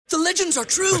The legends are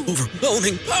true.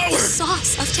 Overwhelming power!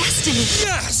 Sauce of destiny.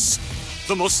 Yes!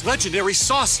 The most legendary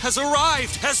sauce has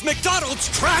arrived as McDonald's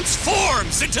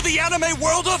transforms into the anime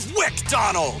world of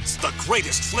WickDonald's. The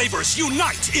greatest flavors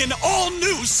unite in all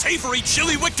new savory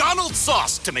chili McDonald's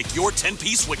sauce to make your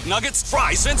 10-piece Wick Nuggets,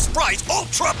 fries, and Sprite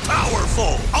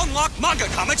ultra-powerful. Unlock manga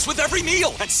comics with every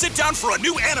meal and sit down for a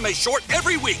new anime short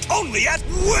every week only at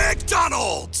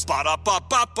WickDonald's.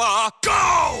 Ba-da-ba-ba-ba,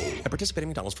 go! At participating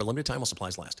McDonald's for a limited time while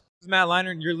supplies last. This is Matt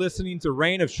Leinart, and you're listening to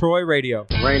Reign of Troy Radio.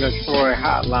 Reign of Troy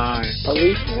Hotline.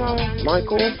 Alicia,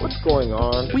 Michael, what's going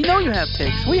on? We know you have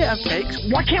takes. We have takes.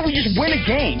 Why can't we just win a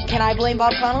game? Can I blame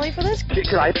Bob Connolly for this?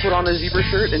 Could I put on a zebra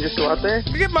shirt and just go out there?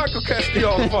 Get Michael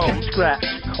Castillo on the phone. Scratch,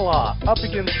 claw, up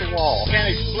against the wall.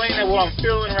 Can't explain that what I'm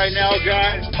feeling right now,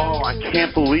 guys. Oh, I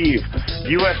can't believe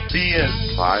USC is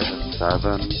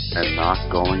 5-7 and not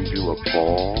going to a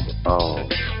bowl. Oh.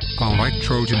 All right,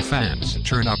 Trojan fans,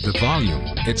 turn up the volume.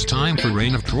 It's time for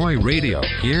Reign of Troy Radio.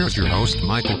 Here's your host,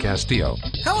 Michael Castillo.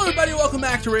 Hello, everybody. Welcome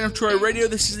back to Reign of Troy Radio.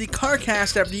 This is the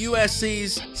CarCast after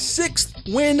USC's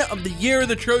 6th win of the year.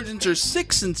 The Trojans are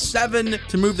 6-7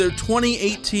 to move their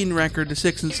 2018 record to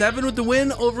 6-7 with the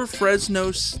win over Fresno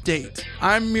State.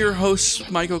 I'm your host,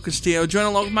 Michael Castillo, joined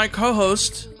along with my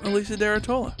co-host, Alicia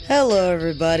Derritola. Hello,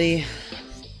 everybody.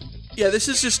 Yeah, this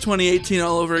is just 2018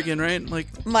 all over again, right?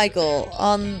 Like, Michael,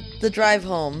 on the drive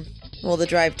home, well, the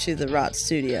drive to the Rot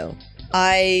studio,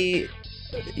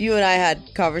 you and I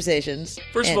had conversations.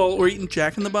 First of all, we're eating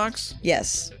Jack in the Box.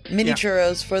 Yes. Mini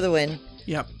churros for the win.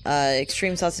 Yep.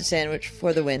 Extreme sausage sandwich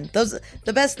for the win. That's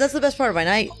the best part of my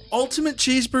night. Ultimate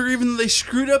cheeseburger, even though they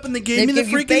screwed up and they gave me the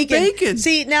freaking bacon.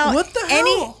 See, now, what the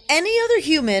hell? Any other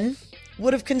human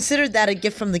would have considered that a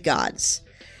gift from the gods.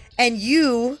 And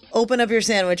you open up your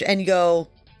sandwich and go,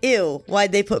 ew,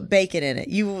 why'd they put bacon in it?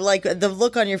 You, like, the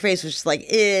look on your face was just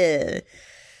like, ew.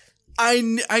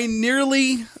 I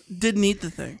nearly didn't eat the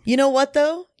thing. You know what,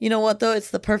 though? It's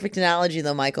the perfect analogy,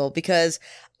 though, Michael, because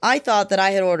I thought that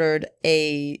I had ordered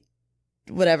a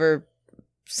whatever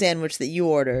sandwich that you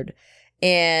ordered,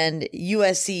 and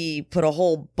USC put a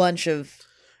whole bunch of...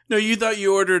 No, you thought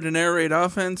you ordered an air raid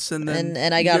offense, and then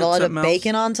and I got a lot of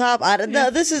bacon on top. No,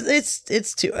 this is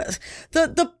it's too.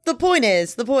 The point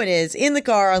is in the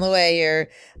car on the way here,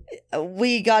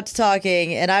 we got to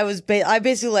talking, and I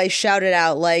basically like shouted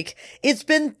out like, it's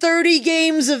been 30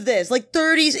 games of this, like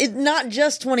 30s. It's not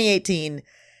just 2018,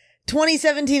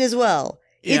 2017 as well.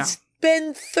 Yeah. It's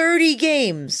been 30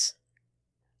 games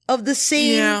of the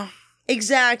same. Yeah.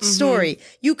 Exact story.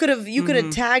 You could have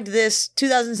tagged this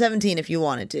 2017 if you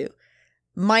wanted to,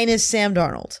 minus Sam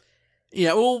Darnold.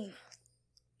 Yeah, well,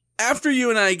 after you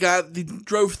and I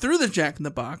drove through the Jack in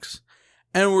the Box,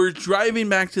 and we're driving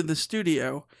back to the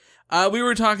studio, we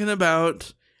were talking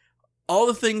about all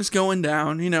the things going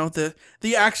down. You know, the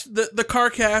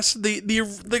CarCast,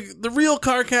 the real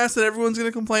CarCast that everyone's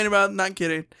going to complain about. Not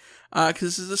kidding, because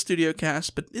this is a studio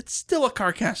cast, but it's still a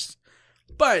CarCast.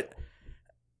 But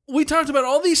we talked about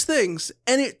all these things,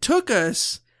 and it took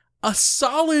us a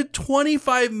solid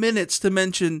 25 minutes to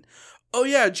mention, oh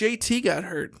yeah, JT got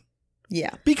hurt.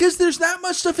 Yeah. Because there's that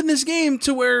much stuff in this game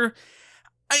to where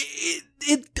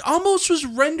it almost was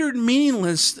rendered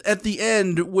meaningless at the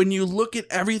end when you look at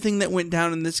everything that went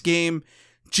down in this game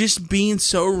just being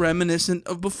so reminiscent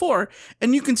of before.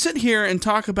 And you can sit here and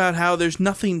talk about how there's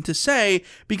nothing to say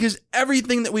because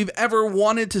everything that we've ever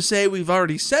wanted to say we've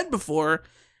already said before.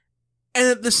 And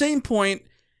at the same point,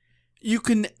 you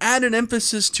can add an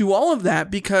emphasis to all of that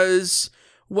because,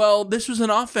 well, this was an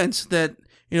offense that,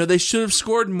 they should have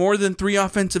scored more than 3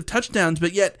 offensive touchdowns,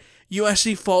 but yet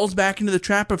USC falls back into the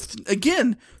trap of,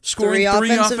 again, scoring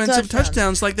 3 offensive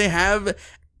touchdowns like they have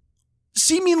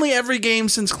seemingly every game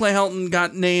since Clay Helton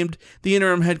got named the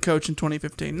interim head coach in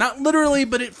 2015. Not literally,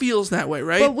 but it feels that way,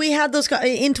 right? But we had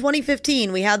in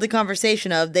 2015, we had the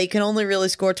conversation of they can only really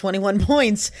score 21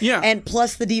 points. Yeah. And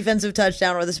plus the defensive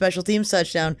touchdown or the special teams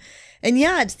touchdown. And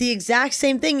yeah, it's the exact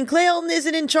same thing. And Clay Helton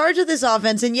isn't in charge of this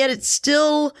offense, and yet it's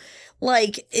still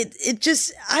like, it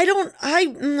just, And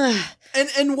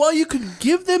while you could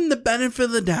give them the benefit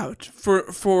of the doubt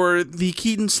for the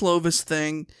Keaton Slovis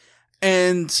thing,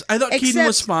 and I thought Keaton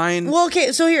was fine. Well,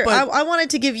 okay, so here, I wanted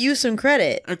to give you some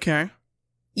credit. Okay.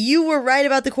 You were right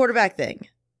about the quarterback thing.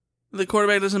 The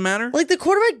quarterback doesn't matter? Like, the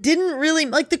quarterback didn't really...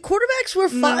 Like, the quarterbacks were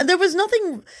fine. No. There was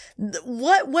nothing...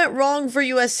 What went wrong for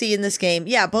USC in this game?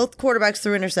 Yeah, both quarterbacks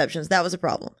threw interceptions. That was a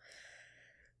problem.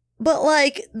 But,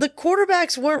 like, the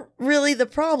quarterbacks weren't really the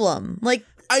problem. Like...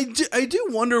 I do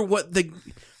wonder what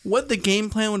the game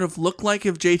plan would have looked like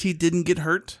if JT didn't get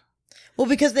hurt. Well,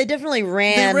 because they definitely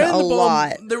ran a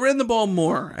lot. They ran the ball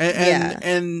more.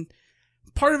 And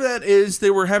part of that is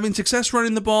they were having success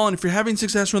running the ball, and if you're having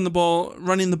success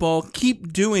running the ball,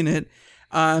 keep doing it.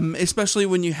 Especially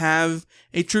when you have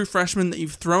a true freshman that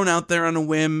you've thrown out there on a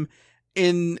whim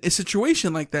in a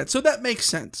situation like that. So that makes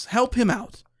sense. Help him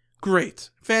out. Great.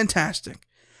 Fantastic.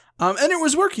 And it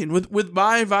was working with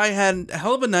Vi. Vi had a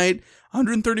hell of a night,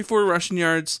 134 rushing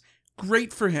yards.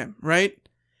 Great for him, right?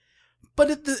 But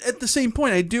at the same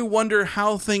point, I do wonder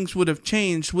how things would have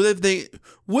changed. Would they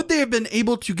have been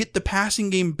able to get the passing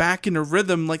game back in a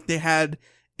rhythm like they had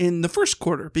in the first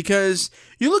quarter? Because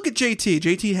you look at JT.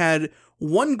 JT had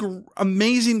one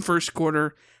amazing first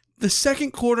quarter. The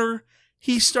second quarter,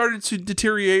 he started to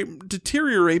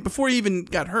deteriorate before he even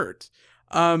got hurt.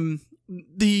 Should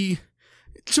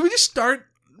we just start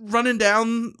running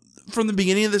down from the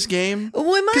beginning of this game?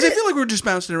 Because I feel like we're just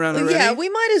bouncing around already. Yeah, we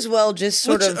might as well just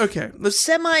let's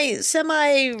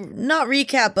semi not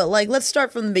recap, but like let's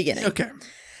start from the beginning. Okay.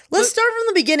 Let's start from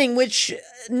the beginning, which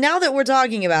now that we're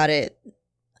talking about it,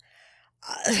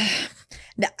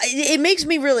 it makes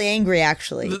me really angry,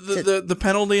 actually. The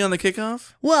penalty on the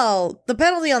kickoff? Well, the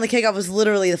penalty on the kickoff was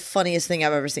literally the funniest thing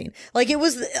I've ever seen. Like, it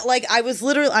was, like,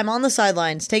 I'm on the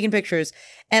sidelines taking pictures,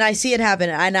 and I see it happen,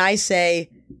 and I say,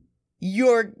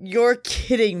 you're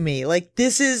kidding me. Like,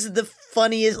 this is the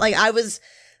funniest, like, I was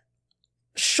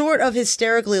short of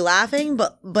hysterically laughing,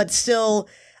 but still,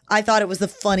 I thought it was the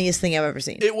funniest thing I've ever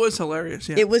seen. It was hilarious,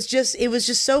 yeah. It was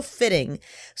just so fitting.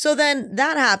 So then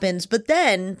that happens, but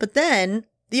then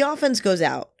the offense goes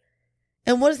out.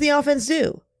 And what does the offense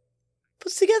do?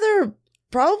 Puts together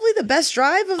probably the best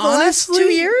drive of the last 2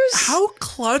 years. How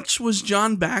clutch was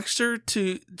John Baxter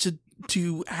to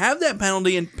have that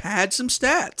penalty and pad some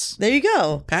stats? There you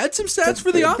go. Pad some stats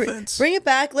for the offense. Bring it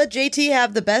back. Let JT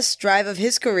have the best drive of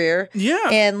his career. Yeah.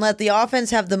 And let the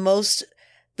offense have the most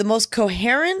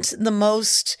coherent, the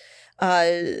most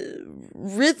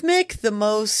rhythmic, the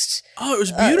most... Oh, it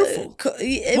was beautiful.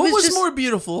 What was just more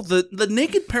beautiful, the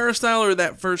naked peristyle or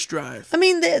that first drive? I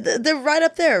mean, they're right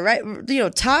up there, right?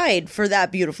 Tied for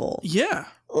that beautiful. Yeah.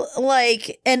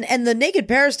 Like, and the naked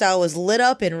peristyle was lit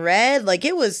up in red. Like,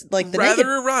 it was like the rather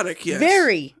naked, erotic, yes.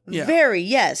 Very,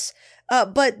 yes.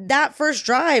 But that first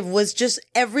drive was just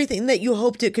everything that you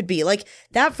hoped it could be. Like,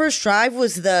 that first drive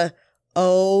was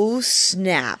oh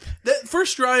snap. That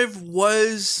first drive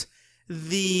was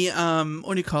the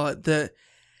what do you call it?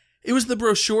 It was the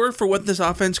brochure for what this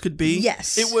offense could be.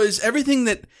 Yes. It was everything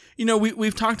that,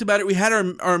 we've talked about it. We had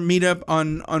our meetup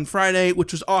on Friday,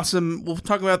 which was awesome. We'll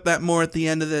talk about that more at the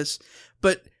end of this.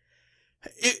 But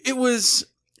it was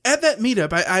at that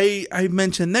meetup, I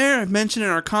mentioned there, I've mentioned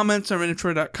in our comments on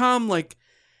RainofTroy.com, like,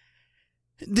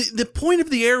 the point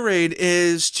of the air raid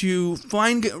is to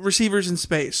find receivers in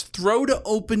space, throw to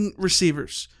open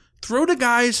receivers, throw to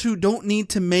guys who don't need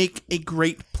to make a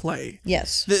great play.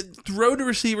 Yes. Throw to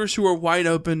receivers who are wide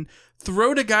open,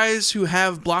 throw to guys who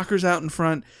have blockers out in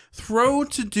front, throw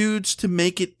to dudes to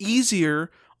make it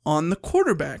easier on the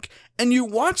quarterback. And you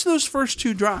watch those first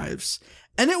two drives,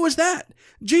 and it was that.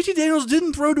 JT Daniels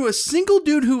didn't throw to a single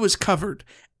dude who was covered.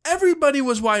 Everybody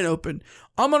was wide open.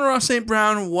 Amon-Ra St.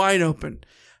 Brown, wide open.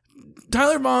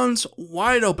 Tyler Bonds,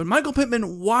 wide open. Michael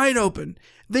Pittman, wide open.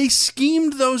 They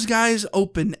schemed those guys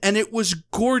open, and it was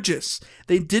gorgeous.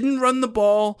 They didn't run the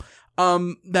ball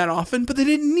that often, but they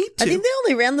didn't need to. I think they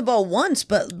only ran the ball once,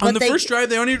 but on the first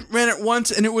drive, they only ran it once,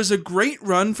 and it was a great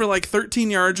run for like 13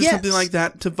 yards or something like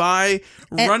that to Vi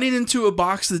running into a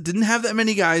box that didn't have that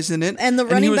many guys in it, and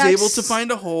he was able to find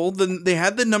a hole. Then they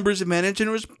had the numbers advantage, and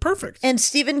it was perfect. And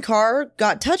Stephen Carr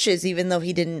got touches, even though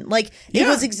he didn't. Like, it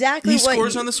was exactly what... He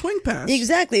scores on the swing pass.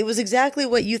 Exactly. It was exactly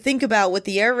what you think about with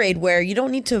the air raid, where you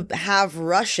don't need to have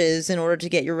rushes in order to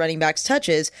get your running backs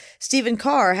touches. Stephen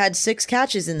Carr had 6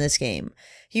 catches in this game.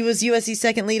 He was USC's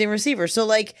second leading receiver. So,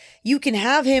 like, you can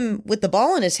have him with the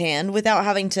ball in his hand without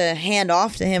having to hand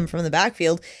off to him from the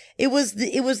backfield.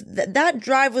 That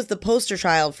drive was the poster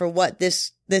child for what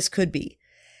this could be.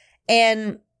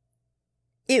 And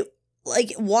it,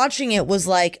 like, watching it was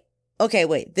like, okay,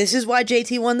 wait, this is why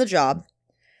JT won the job.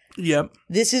 Yep.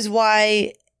 This is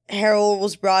why Harrell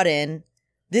was brought in.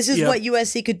 This is what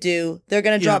USC could do. They're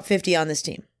going to drop 50 on this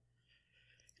team.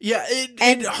 Yeah,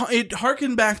 it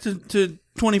harkened back to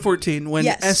 2014 when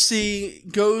SC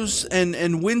goes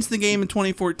and wins the game in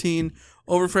 2014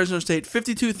 over Fresno State,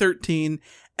 52-13.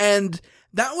 And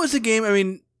that was a game, I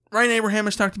mean, Ryan Abraham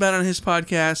has talked about it on his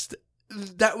podcast.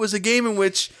 That was a game in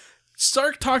which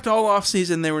Sark talked all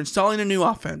offseason. They were installing a new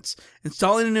offense. They're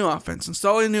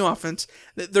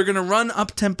going to run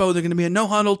up-tempo. They're going to be a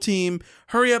no-huddle team.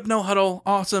 Hurry up, no huddle.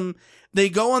 Awesome. They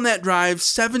go on that drive,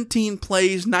 17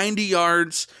 plays, 90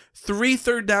 yards, 3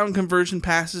 third down conversion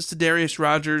passes to Darius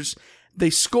Rogers. They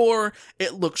score.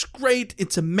 It looks great.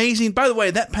 It's amazing. By the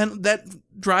way, that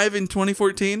drive in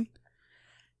 2014,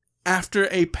 after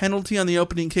a penalty on the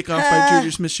opening kickoff by Juju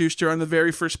Smith-Schuster on the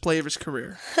very first play of his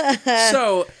career.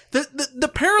 So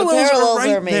the parallels are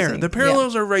right there. The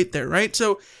parallels are right there, right?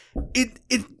 So it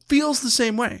feels the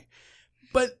same way.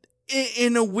 But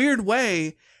in a weird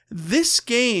way, this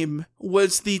game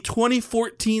was the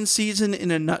 2014 season in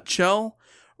a nutshell.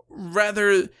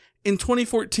 Rather, in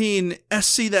 2014,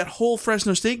 SC, that whole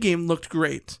Fresno State game looked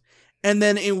great. And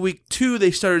then in week 2, they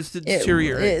started to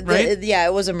deteriorate, right?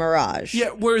 It was a mirage. Yeah,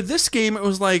 where this game, it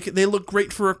was like they looked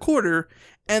great for a quarter,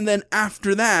 and then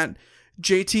after that,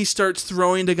 JT starts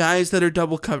throwing to guys that are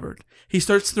double covered. He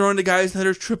starts throwing to guys that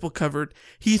are triple covered.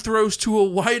 He throws to a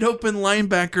wide open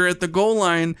linebacker at the goal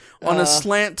line on a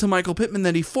slant to Michael Pittman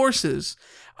that he forces.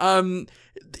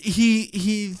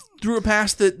 He threw a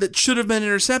pass that should have been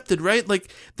intercepted, right?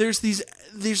 Like there's these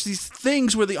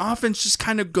things where the offense just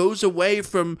kind of goes away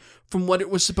from what it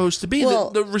was supposed to be.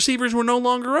 Well, the receivers were no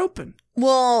longer open.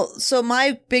 Well, so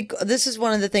this is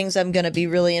one of the things I'm going to be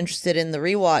really interested in the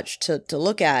rewatch to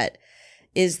look at,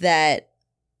 is that,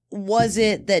 was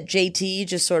it that JT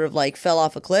just sort of like fell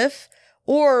off a cliff,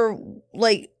 or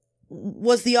like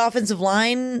was the offensive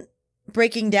line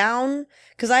breaking down?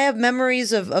 Because I have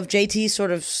memories of JT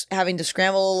sort of having to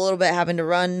scramble a little bit, having to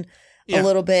run a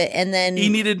little bit, and then he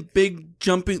needed big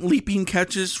leaping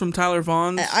catches from Tyler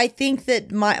Vaughn. I think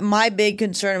that my big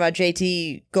concern about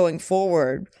JT going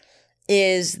forward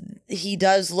is he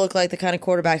does look like the kind of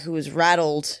quarterback who is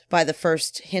rattled by the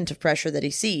first hint of pressure that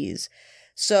he sees.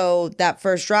 So that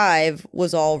first drive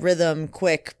was all rhythm,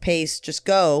 quick pace, just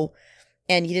go,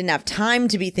 and he didn't have time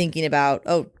to be thinking about,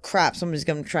 oh crap, somebody's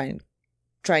going to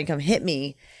try and come hit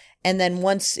me. And then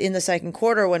once in the second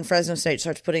quarter, when Fresno State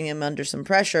starts putting him under some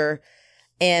pressure,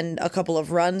 and a couple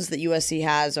of runs that USC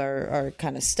has are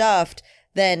kind of stuffed,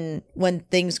 then when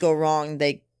things go wrong,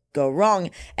 they go wrong.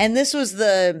 And this was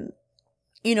this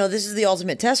is the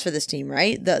ultimate test for this team,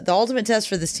 right? The ultimate test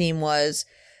for this team was,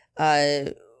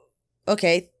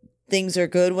 okay, things are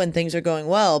good when things are going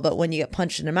well, but when you get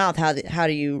punched in the mouth, how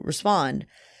do you respond?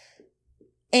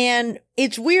 And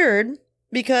it's weird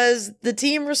because the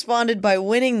team responded by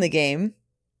winning the game,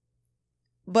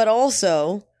 but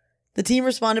also the team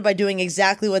responded by doing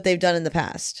exactly what they've done in the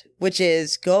past, which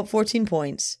is go up 14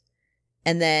 points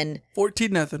and then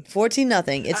 14-0.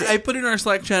 14-0. I put in our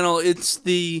Slack channel. It's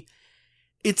the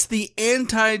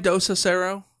anti-Dos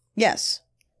Acero. Yes.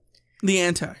 The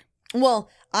anti. Well,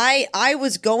 I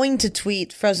was going to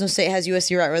tweet Fresno State has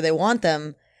USC right where they want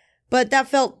them, but that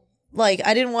felt like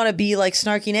I didn't want to be like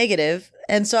snarky negative.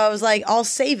 And so I was like, I'll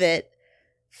save it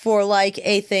for like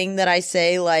a thing that I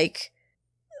say, like,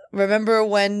 remember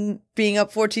when being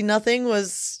up 14-0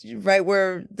 was right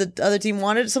where the other team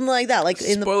wanted it? Something like that. Like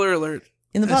spoiler alert.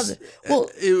 In the positive. Well,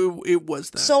 it was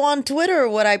that. So on Twitter,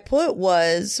 what I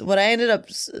ended up,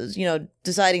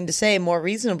 deciding to say more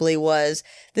reasonably was,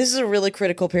 this is a really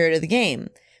critical period of the game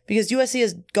because USC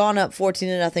has gone up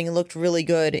 14-0 and looked really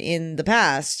good in the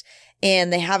past,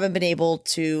 and they haven't been able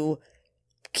to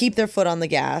keep their foot on the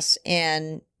gas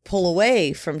and pull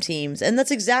away from teams. And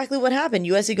that's exactly what happened.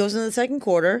 USC goes into the second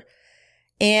quarter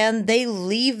and they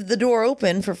leave the door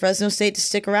open for Fresno State to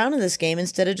stick around in this game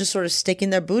instead of just sort of sticking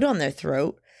their boot on their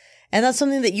throat. And that's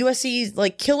something that USC's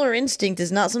like killer instinct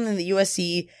is not something that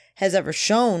USC has ever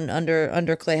shown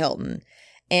under Clay Helton.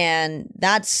 And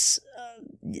that's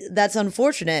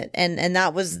unfortunate. And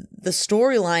that was the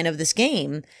storyline of this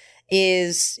game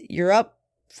is you're up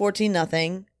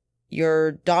 14-0,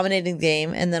 you're dominating the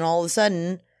game, and then all of a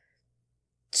sudden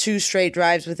 2 straight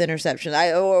drives with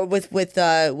interceptions,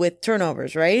 with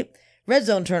turnovers, right? Red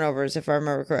zone turnovers, if I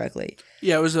remember correctly.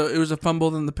 Yeah, it was a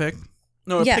fumble then the pick.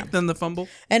 No, pick then the fumble.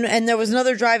 And there was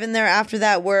another drive in there after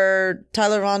that where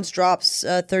Tyler Vaughn drops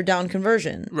a third down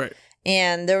conversion. Right.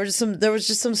 And there was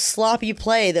just some sloppy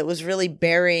play that was really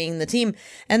burying the team.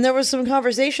 And there was some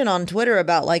conversation on Twitter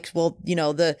about like, well,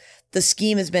 the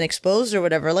scheme has been exposed or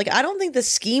whatever. Like, I don't think the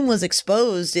scheme was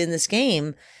exposed in this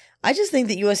game. I just think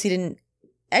that USC didn't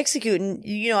execute. And,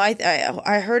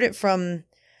 I heard it from,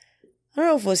 I don't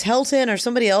know if it was Helton or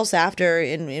somebody else after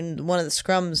in one of the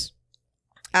scrums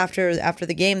after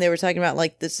the game, they were talking about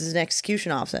like, this is an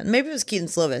execution offset. Maybe it was Keaton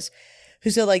Slovis who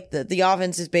said like the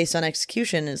offense is based on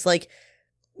execution. It's like,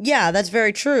 yeah, that's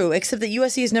very true, except that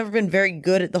USC has never been very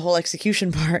good at the whole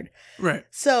execution part. Right.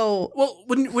 So, well,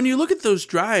 when you look at those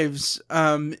drives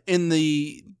in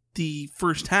the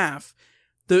first half,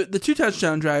 the 2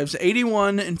 touchdown drives,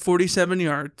 81 and 47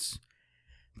 yards.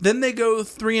 Then they go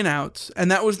 3 and outs, and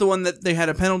that was the one that they had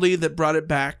a penalty that brought it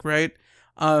back, right?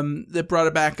 That brought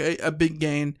it back a big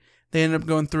gain. They ended up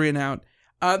going 3 and out.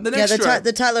 The Yeah, next drive,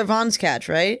 the Tyler Vaughn's catch,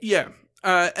 right? yeah.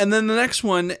 And then the next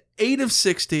one, 8 of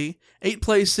 60, 8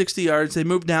 plays, 60 yards. They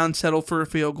moved down, settled for a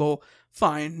field goal.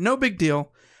 Fine, no big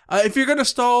deal. If you're going to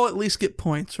stall, at least get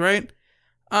points, right?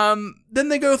 Then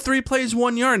they go 3 plays,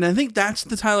 1 yard, and I think that's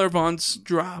the Tyler Vaughn's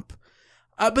drop.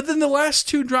 But then the last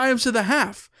 2 drives of the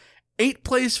half, 8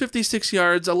 plays, 56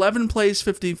 yards, 11 plays,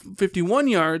 51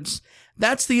 yards.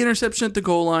 That's the interception at the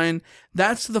goal line.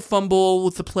 That's the fumble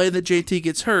with the play that JT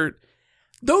gets hurt.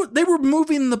 Though they were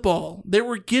moving the ball, they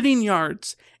were getting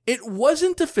yards. It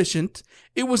wasn't efficient.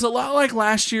 It was a lot like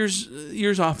last year's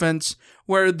offense,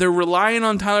 where they're relying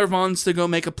on Tyler Vaughn's to go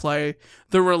make a play.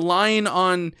 They're relying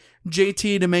on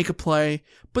JT to make a play,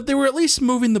 but they were at least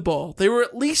moving the ball. They were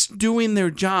at least doing their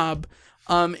job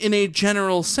in a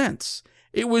general sense.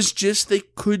 It was just they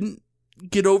couldn't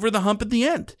get over the hump at the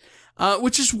end,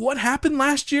 which is what happened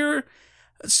last year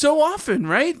so often,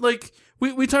 right? Like,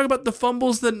 we talk about the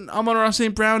fumbles that Amon-Ra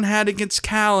St. Brown had against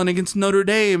Cal and against Notre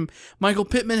Dame. Michael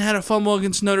Pittman had a fumble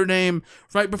against Notre Dame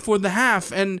right before the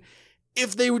half. And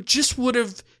if they just would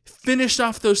have finished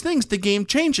off those things, the game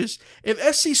changes. If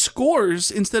SC scores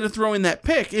instead of throwing that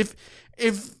pick, if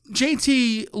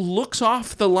JT looks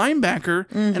off the linebacker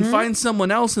and finds someone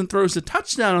else and throws a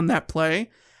touchdown on that play,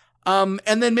 and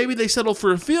then maybe they settle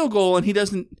for a field goal and he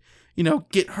doesn't,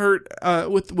 get hurt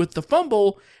with the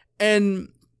fumble, and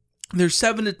there's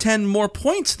 7 to 10 more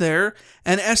points there,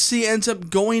 and SC ends up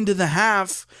going to the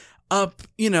half up,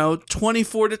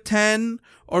 24 to 10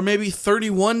 or maybe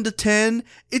 31 to 10.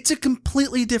 It's a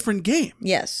completely different game.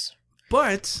 Yes.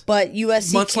 But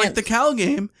USC much like the Cal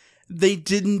game, they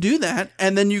didn't do that,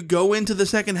 and then you go into the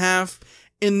second half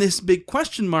in this big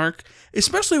question mark,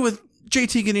 especially with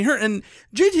JT getting hurt. And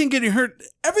JT getting hurt,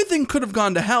 everything could have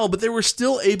gone to hell, but they were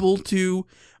still able to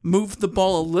move the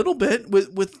ball a little bit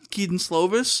with Kedon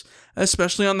Slovis,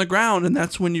 especially on the ground, and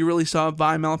that's when you really saw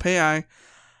Vi Malepeai,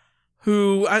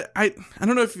 who I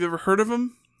don't know if you've ever heard of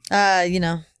him.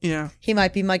 Yeah, he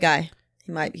might be my guy.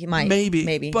 He might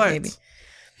maybe. But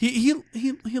he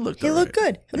looked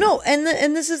good. No,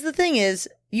 and this is the thing is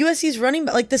USC's running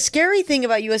back. Like, the scary thing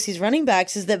about USC's running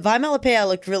backs is that Vi Malepeai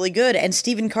looked really good and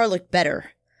Stephen Carr looked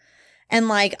better. And,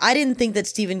 like, I didn't think that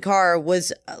Stephen Carr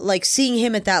was, like, seeing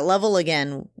him at that level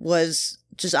again was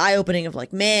just eye-opening of,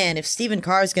 like, man, if Stephen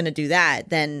Carr is going to do that,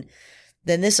 then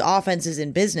this offense is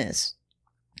in business.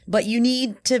 But you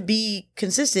need to be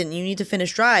consistent. You need to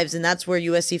finish drives, and that's where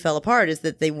USC fell apart, is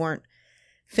that they weren't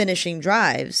finishing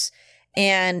drives.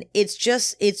 And it's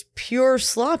pure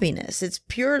sloppiness. It's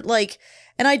pure, like,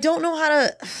 and I don't know how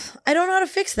to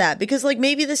fix that, because, like,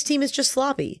 maybe this team is just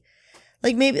sloppy.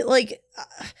 Like, maybe, like,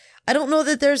 I don't know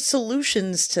that there's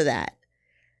solutions to that.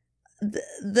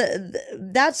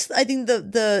 That's, I think,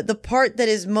 the part that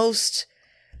is most.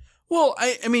 Well,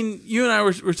 I mean, you and I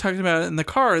were talking about it in the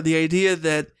car, the idea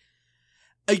that,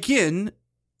 again,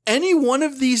 any one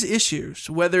of these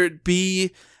issues, whether it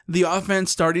be the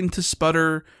offense starting to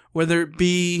sputter, whether it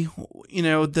be,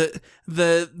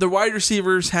 the wide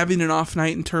receivers having an off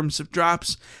night in terms of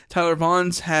drops. Tyler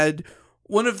Vaughn's had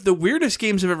one of the weirdest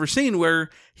games I've ever seen, where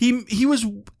he was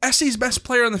SC's best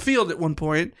player on the field at one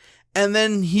point, and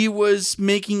then he was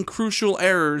making crucial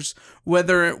errors,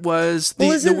 whether it was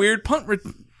the weird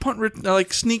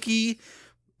like sneaky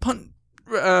punt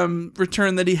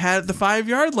return that he had at the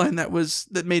 5-yard line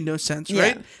that made no sense,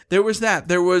 right? Yeah. There was that.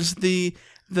 There was the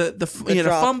he had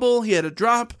a fumble, he had a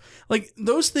drop. Like,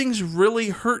 those things really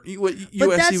hurt what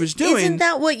USC was doing. Isn't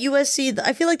that what USC,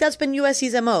 I feel like that's been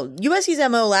USC's MO.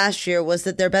 USC's MO last year was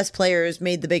that their best players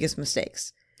made the biggest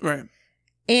mistakes. Right.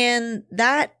 And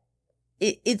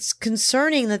it's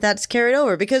concerning that that's carried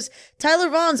over, because Tyler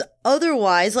Vaughn's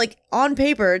otherwise, like, on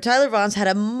paper, Tyler Vaughn's had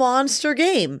a monster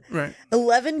game. Right.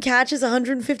 11 catches,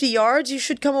 150 yards. You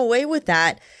should come away with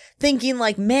that thinking,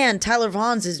 like, man, Tyler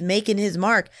Vaughn's is making his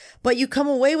mark. But you come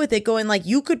away with it going, like,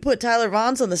 you could put Tyler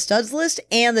Vaughn's on the studs list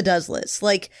and the duds list.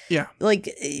 Like, yeah. Like,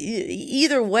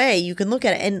 either way, you can look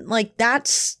at it. And, like,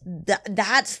 that's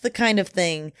the kind of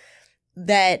thing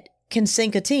that can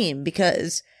sink a team,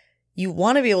 because you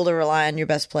want to be able to rely on your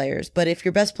best players. But if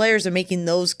your best players are making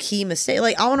those key mistakes,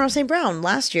 like Amon-Ra St. Brown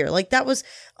last year, like, that was,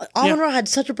 Amon-Ra had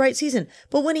such a bright season.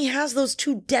 But when he has those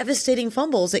 2 devastating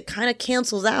fumbles, it kind of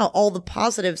cancels out all the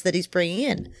positives that he's bringing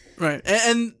in. Right.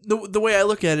 And the way I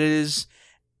look at it is,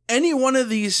 any one of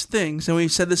these things, and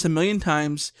we've said this a million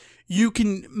times, you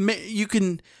can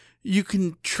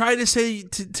try to say,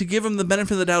 to give them the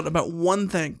benefit of the doubt about one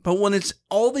thing. But when it's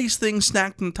all these things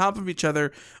stacked on top of each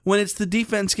other, when it's the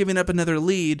defense giving up another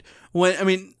lead, they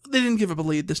didn't give up a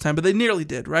lead this time, but they nearly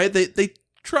did, right? They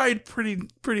tried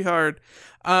pretty hard.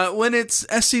 When it's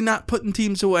SC not putting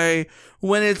teams away,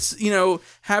 when it's,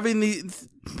 having the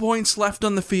points left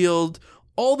on the field,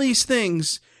 all these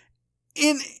things,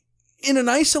 in an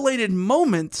isolated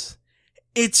moment,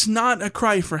 it's not a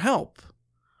cry for help.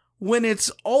 When it's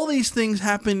all these things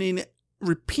happening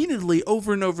repeatedly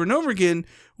over and over and over again,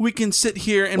 we can sit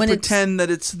here and pretend that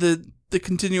it's the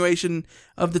continuation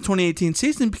of the 2018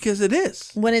 season, because it is.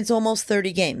 When it's almost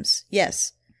 30 games,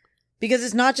 yes. Because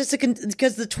it's not just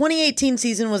because the 2018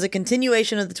 season was a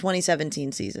continuation of the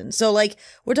 2017 season. So,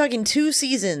 we're talking 2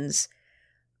 seasons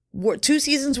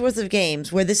worth of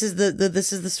games where this is the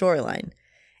storyline,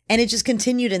 and it just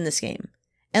continued in this game,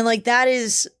 and that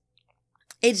is,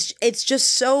 it's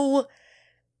just so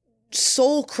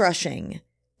soul crushing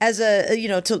as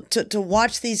to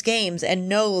watch these games and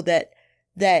know that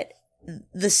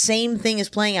the same thing is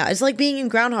playing out. It's like being in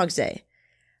Groundhog's Day.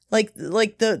 Like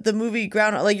the movie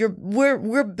Groundhog,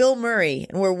 we're Bill Murray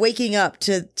and we're waking up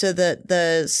to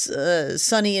the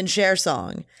Sonny and Cher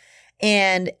song,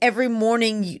 and every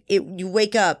morning you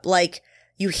wake up,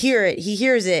 you hear it, he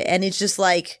hears it, and it's just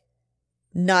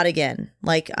not again,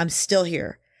 I'm still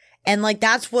here, and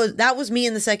that was me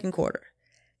in the second quarter.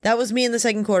 That was me in the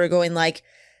second quarter going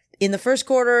in the first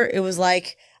quarter it was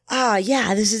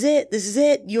yeah, this is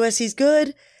it, USC's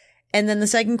good, and then the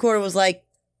second quarter was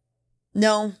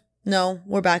no,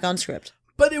 we're back on script.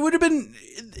 But it would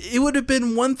have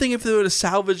been one thing if they would have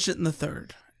salvaged it in the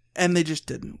third, and they just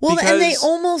didn't. Well, and they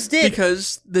almost did,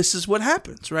 because this is what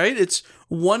happens, right? It's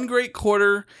one great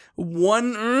quarter,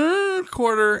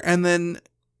 and then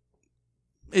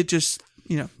it just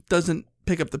doesn't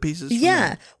pick up the pieces.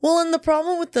 Yeah. Well, and the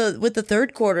problem with the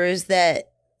third quarter is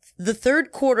that the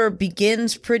third quarter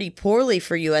begins pretty poorly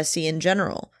for USC in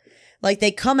general.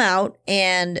 They come out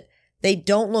and they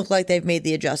don't look like they've made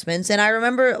the adjustments. And I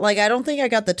remember, I don't think I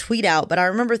got the tweet out, but I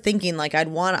remember thinking,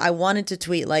 I wanted to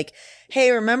tweet, hey,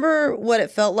 remember what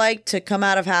it felt like to come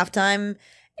out of halftime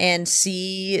and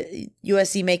see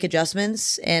USC make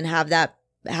adjustments and have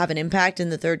an impact in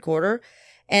the third quarter?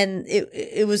 And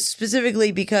it was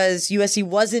specifically because USC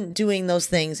wasn't doing those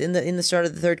things in the start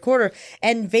of the third quarter.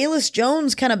 And Velus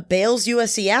Jones kind of bails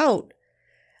USC out.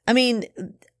 I mean,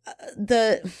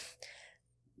 the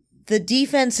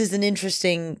defense is an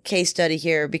interesting case study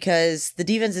here, because the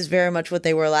defense is very much what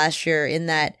they were last year, in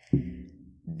that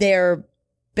they're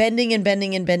bending and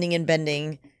bending and bending and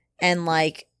bending. And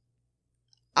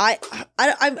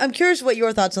I'm curious what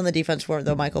your thoughts on the defense were,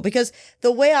 though, Michael, because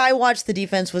the way I watched the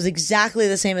defense was exactly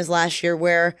the same as last year,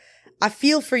 where I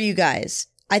feel for you guys.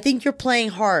 I think you're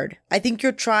playing hard. I think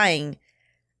you're trying,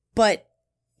 but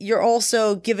you're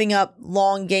also giving up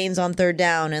long gains on third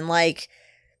down and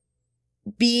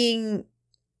being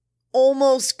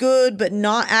almost good, but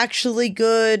not actually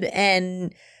good,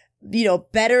 and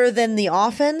better than the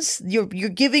offense. You're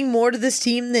giving more to this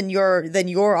team than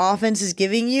your offense is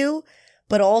giving you,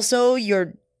 but also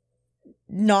you're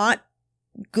not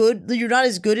good. You're not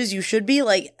as good as you should be.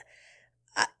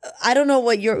 I don't know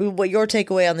what your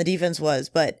takeaway on the defense was,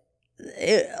 but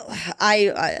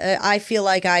I feel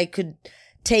like I could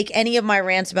take any of my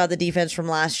rants about the defense from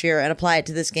last year and apply it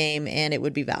to this game, and it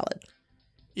would be valid.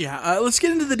 Yeah, let's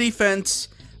get into the defense.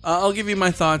 I'll give you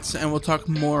my thoughts, and we'll talk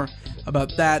more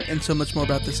about that and so much more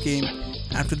about this game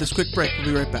after this quick break.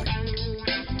 We'll be right back.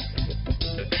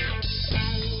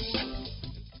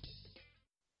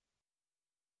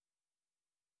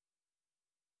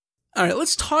 All right,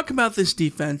 let's talk about this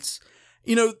defense.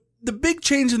 The big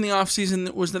change in the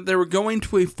offseason was that they were going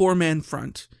to a 4-man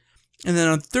front. And then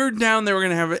on third down, they were going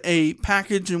to have a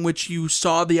package in which you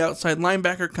saw the outside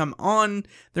linebacker come on.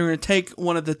 They were going to take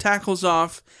one of the tackles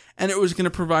off, and it was going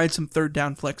to provide some third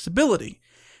down flexibility.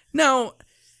 Now,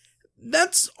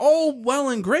 that's all well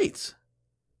and great.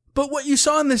 But what you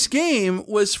saw in this game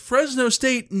was Fresno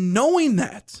State knowing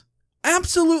that,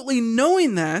 absolutely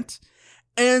knowing that,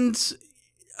 and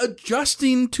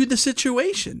adjusting to the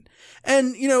situation.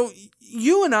 And,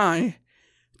 you and I,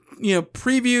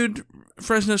 previewed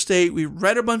Fresno State. We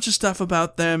read a bunch of stuff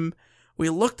about them. We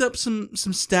looked up some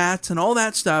stats and all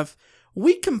that stuff.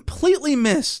 We completely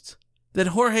missed that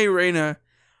Jorge Reyna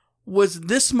was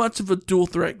this much of a dual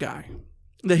threat guy,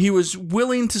 that he was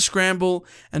willing to scramble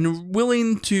and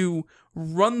willing to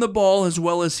run the ball as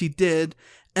well as he did,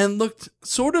 and looked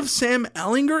sort of Sam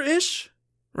Ehlinger-ish,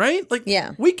 right?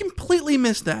 Yeah. We completely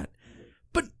missed that.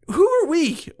 But who are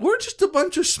we? We're just a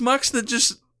bunch of schmucks that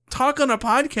just talk on a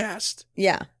podcast.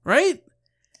 Yeah. Right?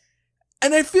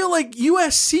 And I feel like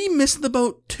USC missed the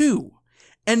boat too,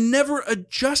 and never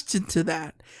adjusted to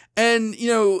that. And,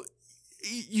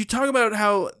 you talk about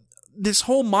how this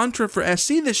whole mantra for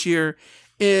SC this year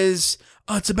is,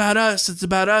 oh, it's about us,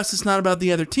 it's not about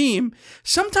the other team.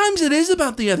 Sometimes it is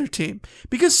about the other team,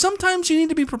 because sometimes you need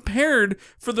to be prepared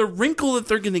for the wrinkle that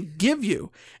they're going to give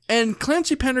you. And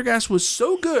Clancy Pendergast was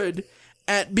so good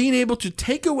at being able to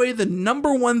take away the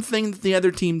number one thing that the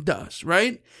other team does,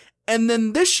 right? And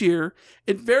then this year,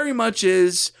 it very much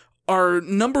is our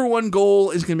number one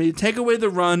goal is going to be to take away the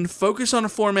run, focus on a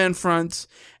 4-man front,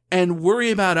 and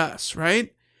worry about us,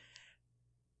 right?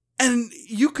 And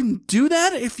you can do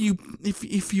that if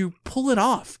you pull it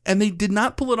off. And they did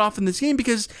not pull it off in this game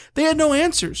because they had no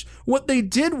answers. What they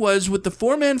did was, with the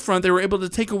 4-man front, they were able to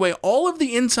take away all of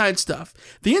the inside stuff.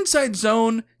 The inside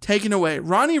zone taken away.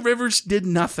 Ronnie Rivers did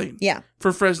nothing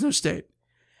for Fresno State.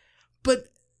 But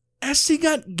SC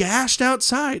got gashed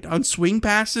outside on swing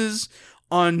passes,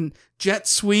 on jet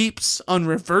sweeps, on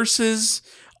reverses,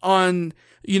 on,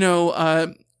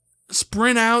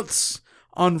 sprint outs,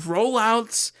 on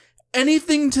rollouts.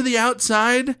 Anything to the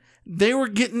outside, they were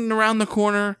getting around the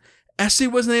corner.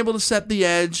 SC wasn't able to set the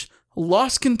edge,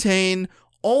 lost contain,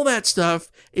 all that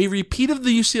stuff. A repeat of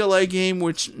the UCLA game,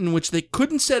 in which they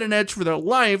couldn't set an edge for their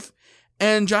life,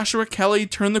 and Joshua Kelly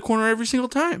turned the corner every single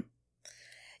time.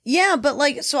 Yeah,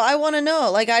 but so I want to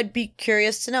know, I'd be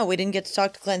curious to know. We didn't get to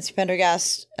talk to Clancy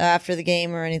Pendergast after the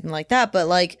game or anything like that, but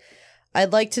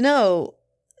I'd like to know,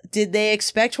 did they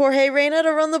expect Jorge Reyna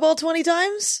to run the ball 20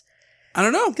 times? I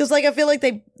don't know. Because, I feel like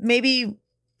they maybe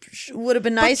would have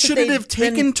been nice. But should it have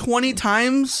taken 20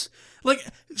 times?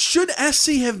 Should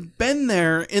SC have been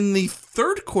there in the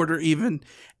third quarter even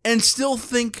and still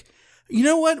think, you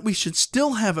know what? We should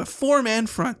still have a 4-man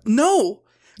front. No.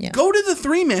 Yeah. Go to the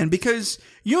 3-man, because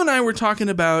you and I were talking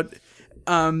about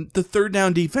the third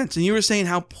down defense, and you were saying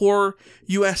how poor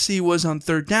USC was on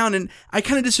third down, and I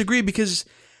kind of disagree because,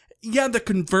 yeah, the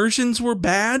conversions were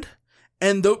bad,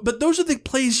 but those are the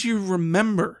plays you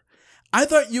remember. I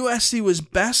thought USC was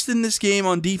best in this game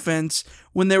on defense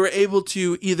when they were able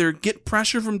to either get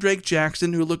pressure from Drake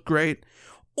Jackson, who looked great,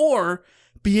 or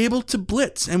be able to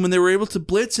blitz. And when they were able to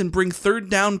blitz and bring third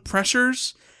down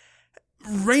pressures,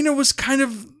 Reyna was kind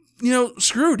of,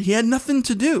 screwed. He had nothing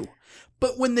to do.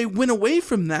 But when they went away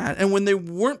from that, and when they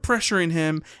weren't pressuring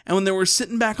him, and when they were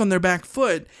sitting back on their back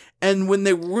foot, and when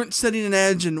they weren't setting an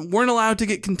edge and weren't allowed to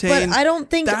get contained, but I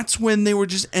don't think that's when they were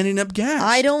just ending up gassed.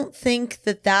 I don't think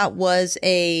that was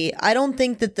I don't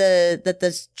think that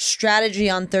the strategy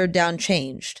on third down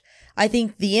changed. I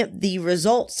think the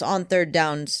results on third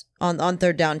downs on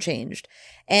third down changed.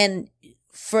 And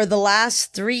for the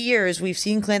last 3 years, we've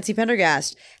seen Clancy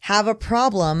Pendergast have a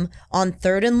problem on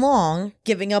third and long,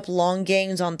 giving up long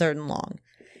gains on third and long.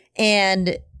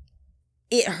 And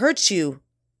it hurts you,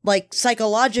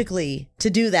 psychologically, to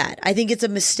do that. I think it's a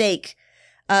mistake.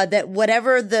 That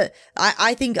whatever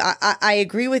I think I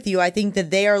agree with you. I think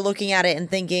that they are looking at it and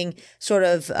thinking sort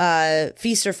of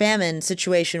feast or famine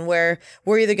situation where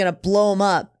we're either going to blow them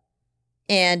up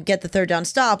and get the third down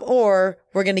stop, or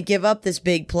we're going to give up this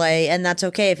big play, and that's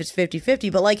okay if it's 50-50.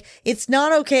 But, it's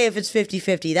not okay if it's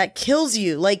 50-50. That kills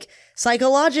you.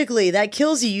 Psychologically, that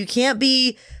kills you. You can't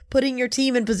be putting your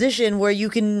team in position where you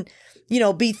can,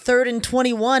 be 3rd and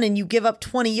 21 and you give up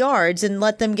 20 yards and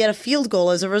let them get a field goal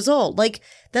as a result.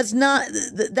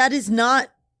 That is not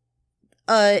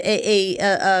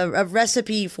a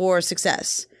recipe for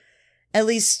success, at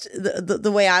least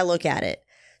the way I look at it.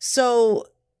 So,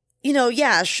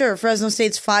 yeah, sure, Fresno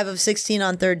State's 5 of 16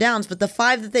 on third downs, but the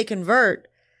 5 that they convert,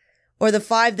 or the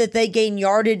 5 that they gain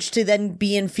yardage to then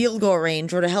be in field goal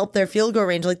range or to help their field goal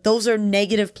range, those are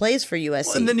negative plays for USC.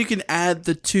 Well, and then you can add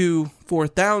the 2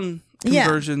 fourth down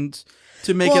conversions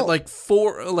to make it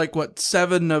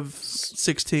 7 of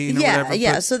 16 or whatever.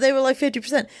 Yeah, so they were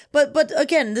 50%. But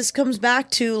again, this comes back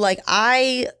to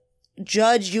I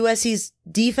judge USC's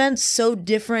defense so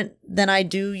different than I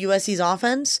do USC's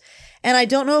offense. And I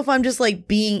don't know if I'm just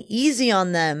being easy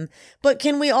on them, but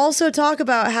can we also talk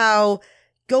about how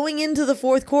going into the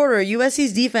fourth quarter,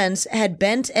 USC's defense had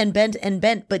bent,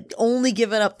 but only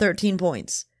given up 13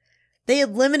 points. They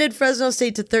had limited Fresno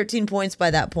State to 13 points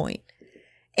by that point.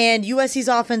 And USC's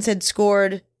offense had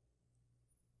scored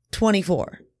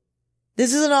 24.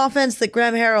 This is an offense that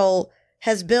Graham Harrell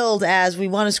has billed as we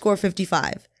want to score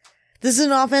 55. This is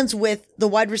an offense with the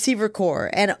wide receiver core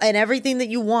and everything that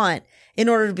you want in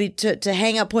order to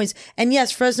hang up points. And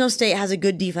yes, Fresno State has a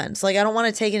good defense. I don't want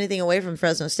to take anything away from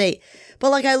Fresno State.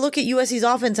 But I look at USC's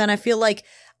offense and I feel I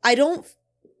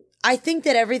think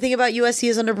that everything about USC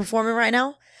is underperforming right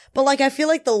now. But like, I feel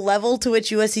like the level to which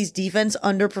USC's defense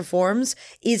underperforms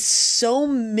is so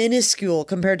minuscule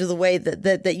compared to the way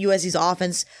that USC's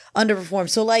offense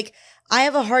underperforms. So like, I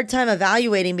have a hard time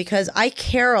evaluating because I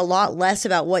care a lot less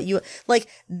about what like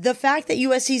the fact that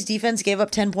USC's defense gave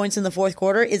up 10 points in the fourth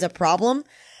quarter is a problem.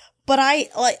 But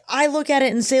I look at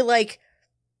it and say like,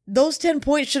 those 10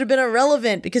 points should have been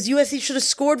irrelevant because USC should have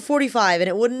scored 45 and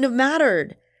it wouldn't have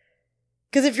mattered.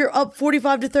 Because if you're up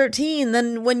 45-13,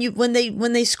 then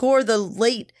when they score the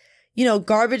late,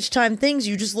 garbage time things,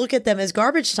 you just look at them as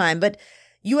garbage time. But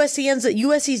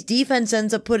USC's defense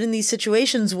ends up put in these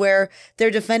situations where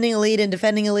they're defending a lead and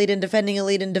defending a lead and defending a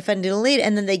lead and defending a lead,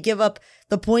 and then they give up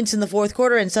the points in the fourth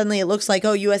quarter, and suddenly it looks like,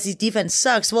 oh, USC's defense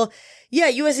sucks. Well,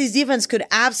 yeah, USC's defense could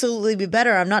absolutely be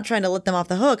better. I'm not trying to let them off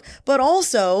the hook, but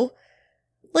also,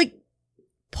 like,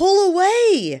 pull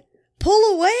away.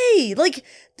 Like,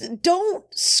 don't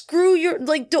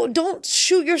don't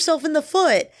shoot yourself in the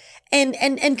foot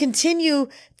and continue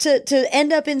to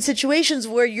end up in situations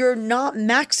where you're not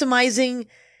maximizing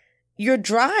your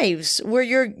drives, where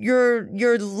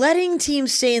you're letting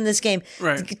teams stay in this game.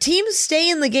 Right. Teams stay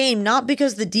in the game not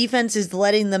because the defense is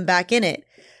letting them back in it,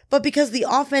 but because the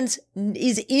offense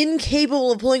is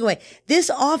incapable of pulling away.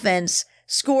 This offense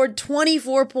scored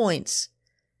 24 points.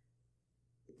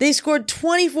 They scored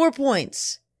 24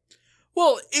 points.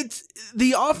 Well, it's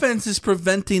the offense is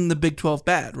preventing the Big 12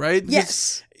 bad, right?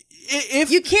 Yes.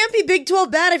 If you can't be Big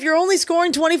 12 bad if you're only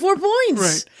scoring 24 points.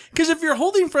 Right. Because if you're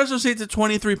holding Fresno State to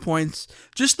 23 points,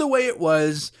 just the way it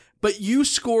was, but you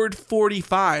scored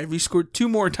 45, you scored 2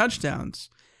 more touchdowns.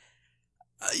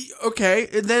 Okay,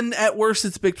 then at worst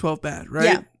it's Big 12 bad, right?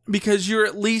 Yeah. Because you're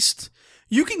at least,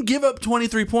 you can give up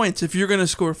 23 points if you're going to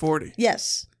score 40.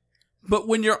 Yes. But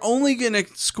when you're only going to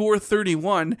score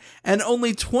 31 and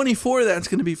only 24 of that's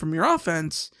going to be from your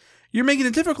offense, you're making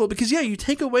it difficult because, yeah, you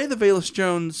take away the Velus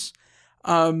Jones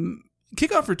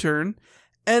kickoff return,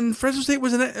 and Fresno State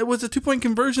was a 2-point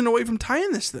conversion away from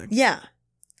tying this thing. Yeah.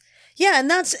 Yeah,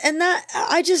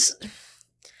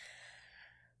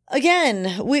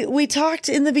 again, we talked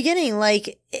in the beginning,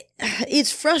 like,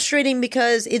 it's frustrating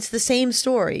because it's the same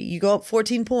story. You go up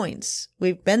 14 points.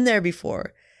 We've been there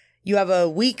before. You have a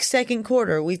weak second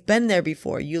quarter. We've been there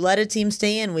before. You let a team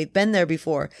stay in. We've been there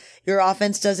before. Your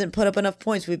offense doesn't put up enough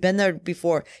points. We've been there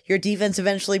before. Your defense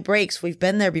eventually breaks. We've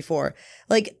been there before.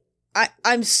 Like,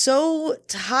 I'm so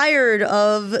tired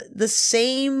of the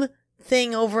same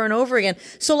thing over and over again.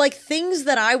 So, like, things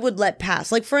that I would let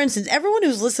pass. Like, for instance, everyone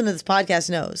who's listened to this podcast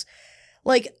knows,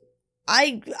 like,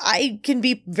 I can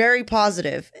be very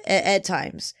positive at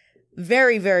times.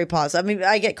 Very, very positive. I mean,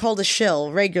 I get called a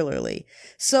shill regularly.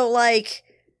 So, like,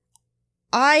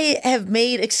 I have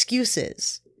made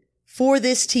excuses for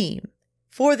this team,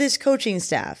 for this coaching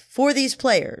staff, for these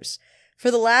players.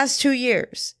 For the last 2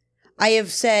 years, I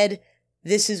have said,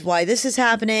 this is why this is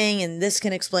happening, and this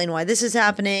can explain why this is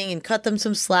happening, and cut them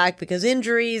some slack because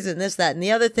injuries and this, that, and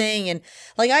the other thing. And,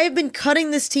 like, I have been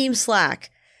cutting this team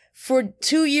slack for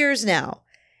 2 years now,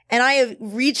 and I have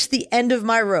reached the end of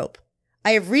my rope.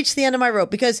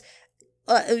 Because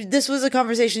this was a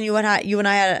conversation you and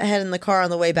I had in the car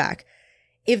on the way back.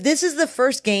 If this is the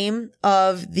first game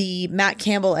of the Matt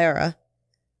Campbell era,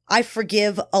 I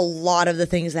forgive a lot of the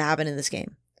things that happen in this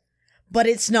game. But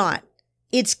it's not.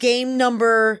 It's game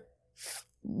number...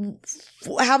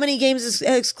 How many games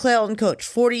has Clay Helton coached?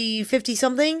 40, 50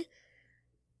 something?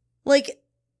 Like...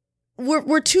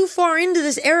 We're too far into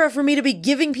this era for me to be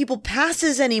giving people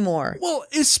passes anymore. Well,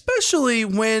 especially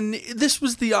when this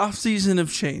was the off season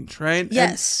of change, right?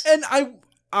 Yes. And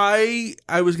I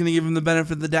was going to give him the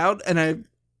benefit of the doubt, and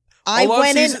I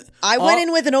went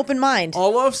in with an open mind.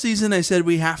 All off season, I said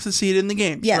we have to see it in the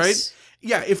games, yes. Right?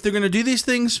 Yeah, if they're going to do these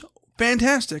things,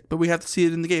 fantastic, but we have to see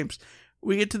it in the games.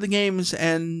 We get to the games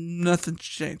and nothing's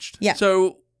changed. Yeah.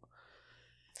 So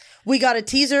we got a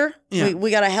teaser. Yeah. We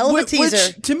got a hell of a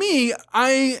teaser. Which, to me,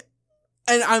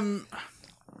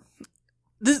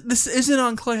 this isn't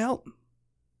on Clay Helton.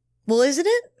 Well, isn't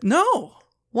it? No.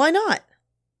 Why not?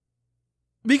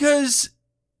 Because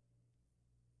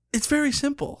it's very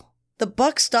simple. The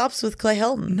buck stops with Clay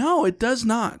Helton. No, it does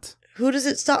not. Who does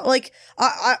it stop? Like,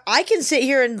 I can sit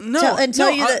here and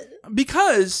tell you that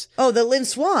because the Lynn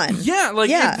Swann. Yeah, like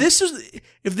if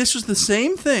this was the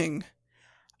same thing,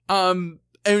 and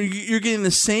you're getting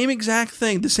the same exact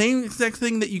thing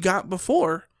that you got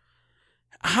before,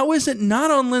 how is it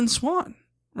not on Lynn Swann?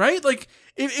 Right? Like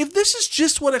if this is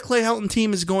just what a Clay Helton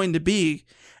team is going to be,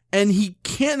 and he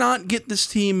cannot get this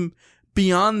team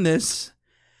beyond this,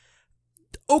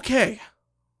 okay.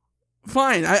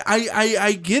 Fine,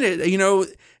 I get it. You know,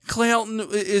 Clay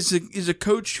Helton is a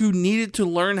coach who needed to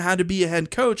learn how to be a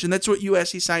head coach, and that's what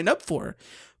USC signed up for.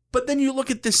 But then you look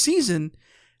at this season,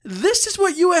 this is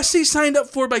what USC signed up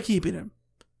for by keeping him.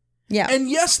 Yeah. And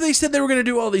yes, they said they were going to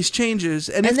do all these changes.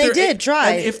 And if they they're did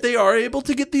try. And if they are able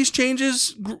to get these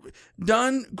changes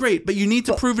done, great. But you need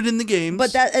to prove it in the games.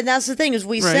 But that's the thing is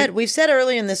we've said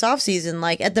earlier in this offseason,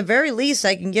 like at the very least,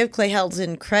 I can give Clay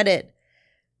Helton credit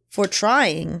for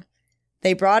trying.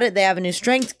 They brought it. They have a new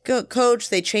strength coach.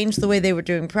 They changed the way they were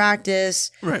doing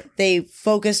practice. Right. They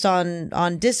focused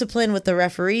on discipline with the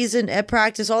referees at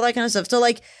practice, all that kind of stuff. So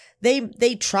like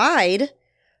they tried.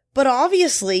 But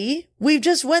obviously, we've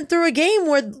just went through a game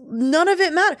where none of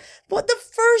it mattered. But the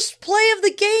first play of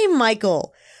the game,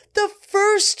 Michael, the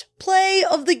first play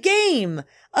of the game,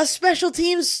 a special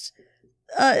teams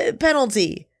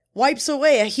penalty wipes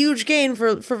away a huge gain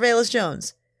for Velus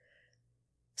Jones.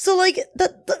 So like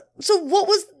so what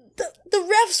was the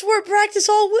refs were at practice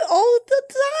all the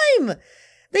time.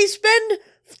 They spend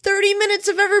 30 minutes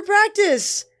of every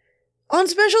practice on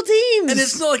special teams, and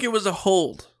it's not like it was a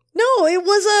hold. No, it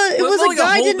was a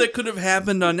guy hold that could have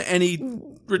happened on any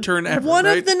return ever. One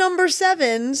of the number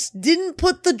 7s didn't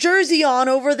put the jersey on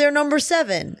over their number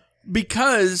 7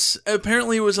 because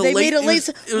apparently it was a they late. Made a late.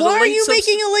 It was why a late are you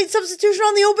making a late substitution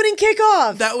on the opening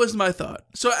kickoff? That was my thought.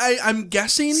 So I'm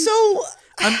guessing. So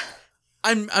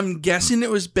I'm guessing it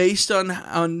was based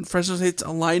on Fresno State's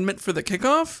alignment for the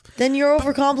kickoff. Then you're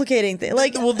overcomplicating things.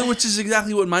 Like, well, which is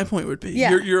exactly what my point would be.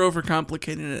 Yeah. You're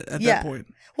overcomplicating it at that point.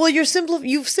 Well,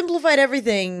 you've simplified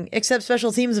everything except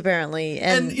special teams, apparently.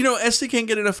 And SC can't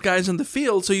get enough guys on the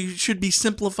field, so you should be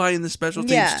simplifying the special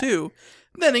teams too.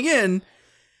 Then again,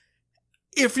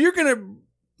 if you're going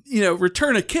to,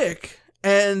 return a kick,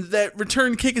 and that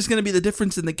return kick is going to be the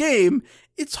difference in the game,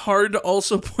 it's hard to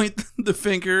also point the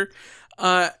finger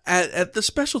at the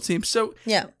special team. So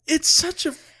it's such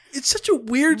a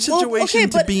weird situation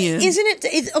to be in. Isn't it?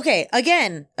 It's, okay,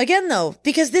 again though,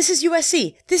 because this is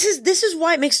USC. This is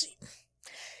why it makes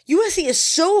USC is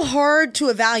so hard to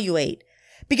evaluate,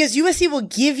 because USC will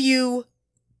give you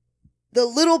the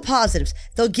little positives.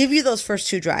 They'll give you those first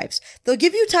 2 drives. They'll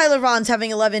give you Tyler Vaughns having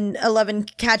 11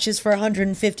 catches for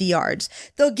 150 yards.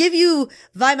 They'll give you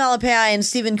Vi Malapai and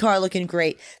Stephen Carr looking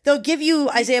great. They'll give you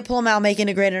Isaiah Pulmau making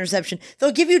a great interception.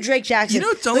 They'll give you Drake Jackson.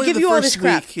 It's only they'll give the you all first this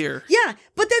crap. week here. Yeah,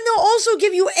 but then they'll also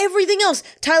give you everything else.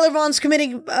 Tyler Vaughn's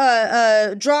committing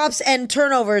drops and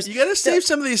turnovers. You got to save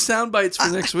some of these sound bites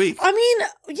for next week. I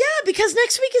mean, yeah, because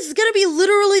next week is going to be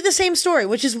literally the same story,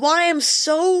 which is why I'm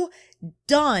so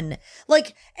done.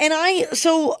 Like, and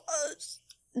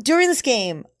during this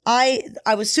game, I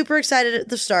was super excited at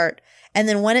the start, and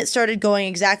then when it started going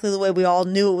exactly the way we all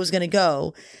knew it was going to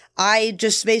go, I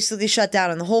just basically shut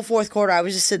down. In the whole fourth quarter, I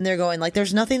was just sitting there going, like,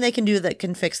 there's nothing they can do that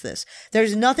can fix this.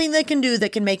 There's nothing they can do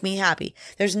that can make me happy.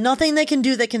 There's nothing they can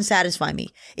do that can satisfy me.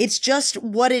 It's just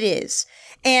what it is.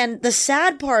 And the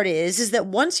sad part is that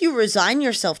once you resign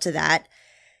yourself to that,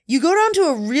 you go down to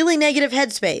a really negative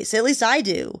headspace. At least I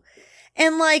do.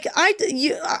 And like I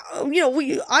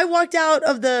walked out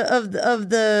of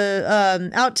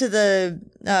the out to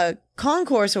the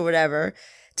concourse or whatever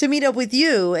to meet up with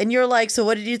you, and you're like, so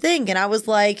what did you think? And I was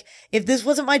like, if this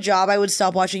wasn't my job, I would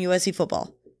stop watching USC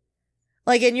football.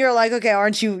 Like, and you're like, okay,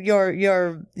 aren't you?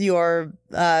 You're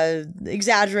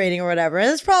exaggerating or whatever. And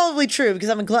it's probably true, because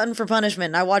I'm a glutton for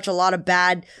punishment, and I watch a lot of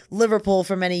bad Liverpool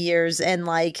for many years, and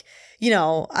like,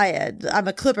 I'm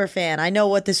a Clipper fan. I know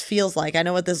what this feels like. I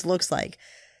know what this looks like.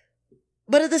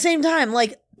 But at the same time,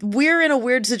 like, we're in a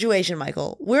weird situation,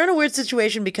 Michael. We're in a weird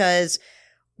situation because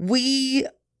we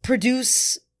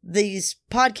produce these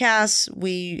podcasts.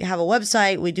 We have a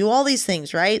website. We do all these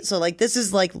things, right? So, like, this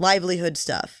is, like, livelihood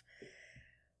stuff.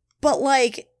 But,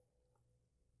 like,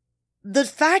 the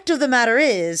fact of the matter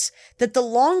is that the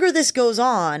longer this goes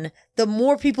on, the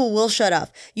more people will shut up.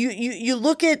 You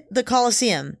look at the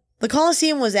Coliseum. The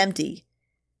Coliseum was empty.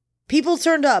 People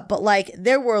turned up, but like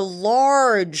there were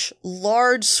large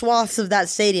swaths of that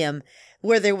stadium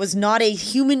where there was not a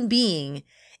human being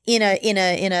in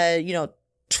a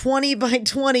 20 by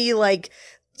 20 like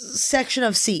section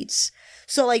of seats.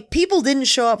 So like people didn't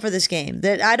show up for this game.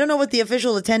 That I don't know what the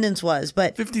official attendance was,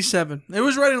 but 57. It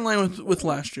was right in line with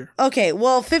last year. Okay,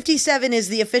 well 57 is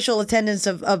the official attendance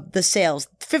of the sales.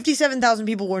 57,000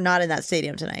 people were not in that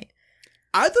stadium tonight.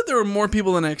 I thought there were more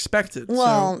people than I expected.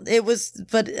 Well, it was,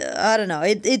 but I don't know.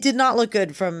 It did not look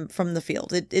good from the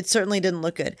field. It certainly didn't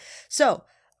look good. So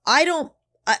I don't,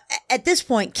 at this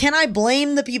point, can I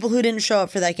blame the people who didn't show up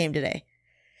for that game today?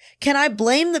 Can I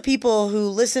blame the people who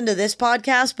listen to this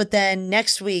podcast, but then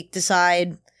next week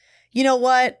decide, you know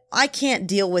what? I can't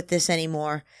deal with this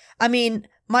anymore. I mean,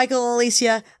 Michael and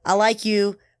Alicia, I like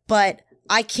you, but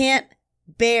I can't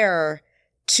bear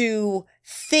to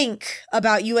think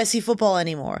about USC football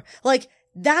anymore. Like,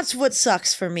 that's what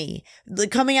sucks for me.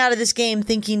 Coming out of this game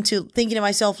thinking to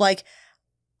myself, like,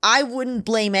 I wouldn't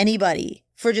blame anybody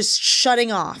for just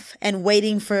shutting off and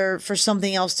waiting for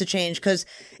something else to change, because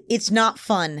it's not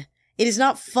fun. It is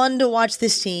not fun to watch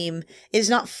this team. It is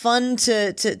not fun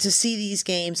to see these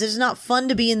games. It is not fun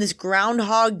to be in this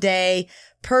Groundhog Day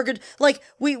like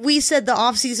we said the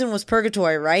offseason was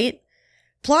purgatory, right?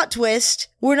 Plot twist,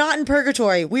 we're not in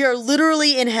purgatory. We are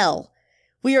literally in hell.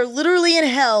 We are literally in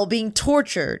hell being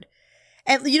tortured.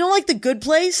 And you know, like The Good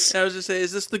Place? I was just saying,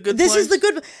 is this the good This place? is the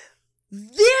good.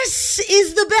 This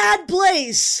is the bad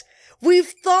place.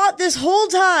 We've thought this whole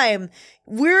time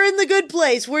we're in the good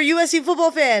place. We're USC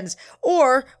football fans,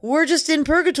 or we're just in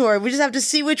purgatory. We just have to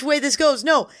see which way this goes.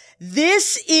 No,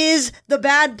 this is the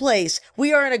bad place.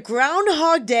 We are in a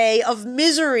Groundhog Day of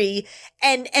misery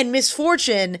and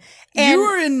misfortune. And you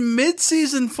are in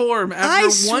mid-season form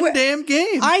after one damn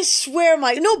game. I swear,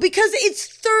 Mike. No, because it's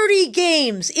 30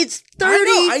 games. It's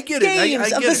 30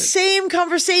 games of the same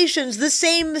conversations, the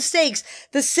same mistakes,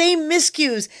 the same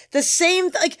miscues, the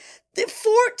same, like,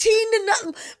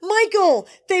 14-0. Michael,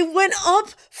 they went up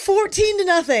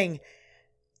 14-0.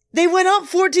 They went up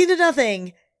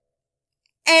 14-0.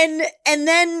 And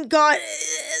then got,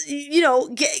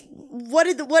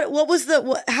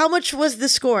 how much was the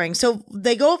scoring? So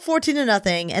they go up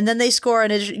 14-0, and then they score,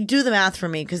 and do the math for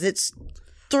me, because it's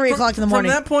 3 o'clock in the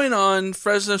morning. From that point on,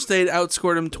 Fresno State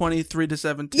outscored them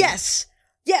 23-17. Yes.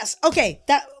 Okay.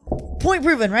 That point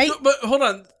proven, right? No, but hold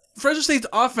on. Fresno State's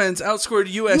offense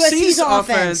outscored USC's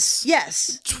offense.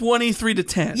 Yes.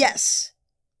 23-10. Yes.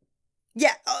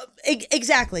 Yeah.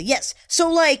 Exactly. Yes. So,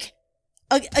 like,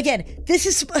 again, it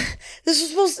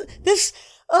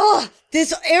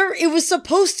was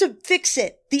supposed to fix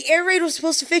it. The air raid was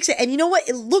supposed to fix it, and you know what?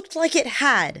 It looked like it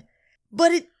had,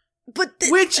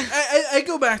 which I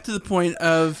go back to the point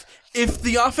of, if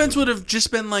the offense would have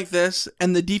just been like this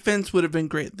and the defense would have been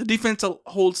great, the defense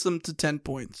holds them to 10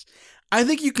 points. I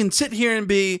think you can sit here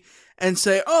and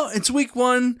say, oh, it's week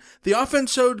 1. The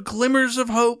offense showed glimmers of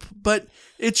hope, but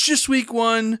it's just week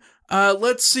 1.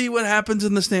 Let's see what happens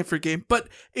in the Stanford game. But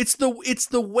it's the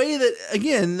way that,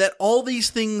 again, that all these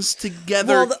things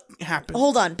together happen.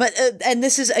 Hold on, but and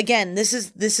this is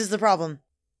the problem.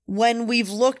 When we've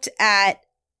looked at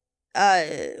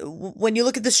when you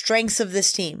look at the strengths of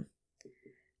this team,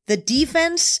 the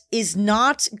defense is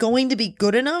not going to be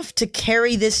good enough to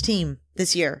carry this team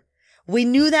this year. We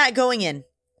knew that going in.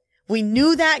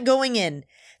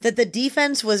 That the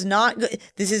defense was not good.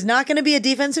 This is not going to be a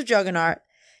defensive juggernaut.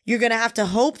 You're going to have to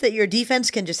hope that your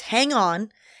defense can just hang on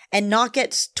and not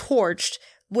get torched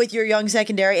with your young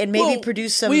secondary, and maybe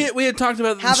produce some. We had talked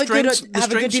about the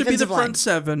strength should be the front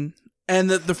seven, and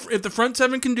that if the front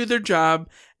seven can do their job,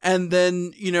 and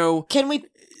then Can we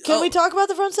talk about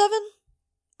the front seven?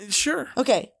 Sure.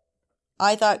 Okay.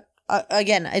 I thought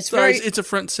again, it's it's a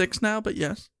front 6 now, but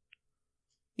yes.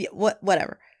 Yeah.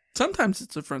 Whatever. Sometimes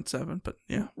it's a front 7, but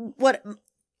yeah.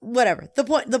 Whatever. The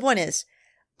point is,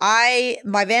 my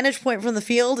vantage point from the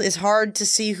field is hard to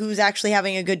see who's actually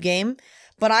having a good game,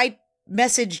 but I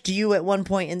messaged you at one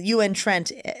point, and you and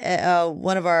Trent,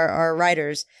 one of our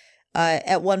writers,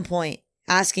 at one point,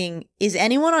 asking, is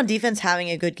anyone on defense having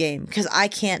a good game? Because I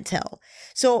can't tell.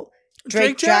 So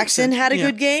Drake Jackson had a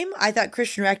good game. I thought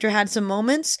Christian Rector had some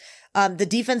moments. The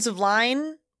defensive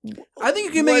line, I think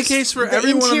you can make a case for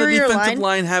everyone on the defensive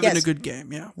line having a good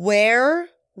game. Yeah. Where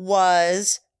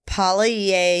was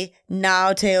Palaie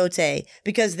Naoteote?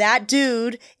 Because that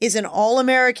dude is an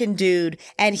All-American dude,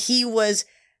 and he was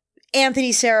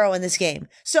Anthony Cerro in this game.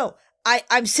 So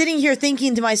I'm sitting here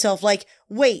thinking to myself, like,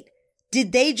 wait,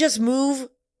 did they just move,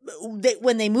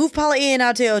 when they moved Palaie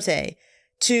Naoteote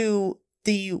to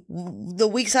the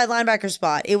weak side linebacker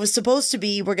spot, it was supposed to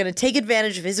be, we're going to take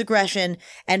advantage of his aggression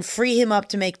and free him up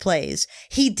to make plays.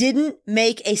 He didn't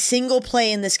make a single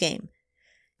play in this game.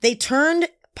 They turned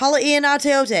Palaie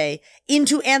Naoteote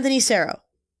into Anthony Cerro.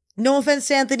 No offense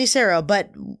to Anthony Cerro,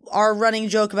 but our running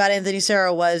joke about Anthony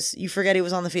Cerro was, you forget he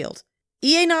was on the field.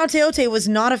 Ie Naoteote was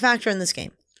not a factor in this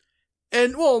game.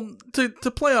 And, well, to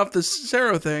play off the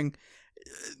Cerro thing,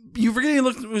 you forget he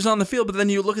was on the field, but then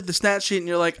you look at the stat sheet and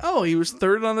you're like, oh, he was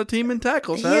 3rd on the team in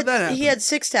tackles. How did that happen? He had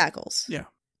 6 tackles. Yeah.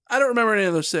 I don't remember any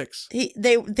of those 6.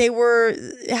 They were,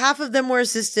 half of them were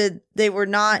assisted. They were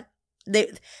not,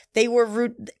 they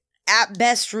were at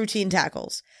best routine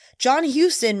tackles. John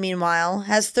Houston, meanwhile,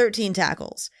 has 13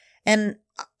 tackles. And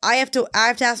I have to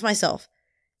ask myself,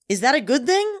 is that a good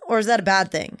thing or is that a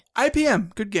bad thing?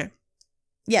 IPM, good game.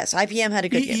 Yes, IPM had a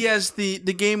good game. He has the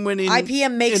game-winning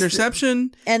IPM makes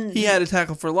interception, and he had a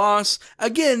tackle for loss.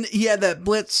 Again, he had that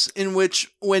blitz in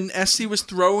which when SC was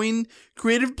throwing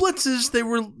creative blitzes,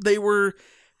 they were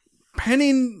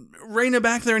penning Reyna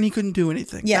back there and he couldn't do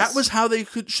anything. Yes. That was how they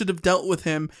should have dealt with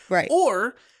him. Right.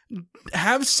 Or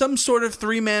have some sort of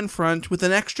three-man front with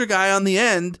an extra guy on the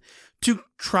end to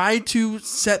try to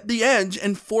set the edge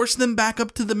and force them back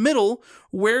up to the middle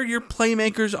where your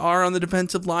playmakers are on the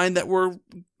defensive line that were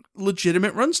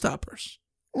legitimate run stoppers.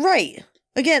 Right.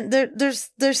 Again, there's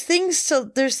things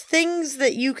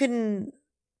that you can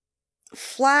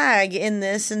flag in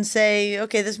this and say,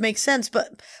 okay, this makes sense,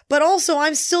 but also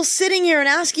I'm still sitting here and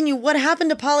asking you what happened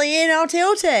to Palie and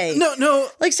Aoteote. No.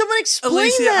 Like, someone explain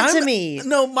Alicia, that to me.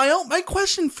 No, my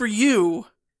question for you,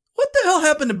 what the hell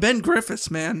happened to Ben Griffiths,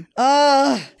 man?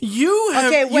 You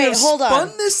have hold on.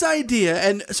 spun this idea,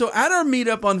 and so at our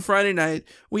meetup on Friday night,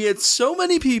 we had so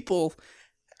many people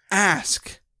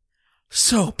ask,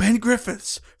 so Ben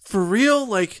Griffiths, for real?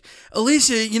 Like,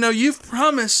 Alicia, you've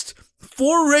promised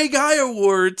 4 Ray Guy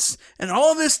awards and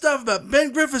all this stuff about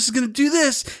Ben Griffiths is going to do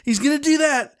this, he's going to do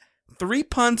that. 3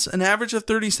 punts, an average of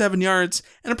 37 yards,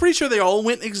 and I'm pretty sure they all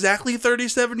went exactly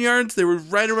 37 yards. They were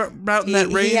right about in that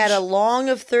range. He had a long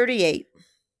of 38.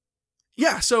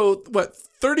 Yeah, so what,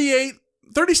 38,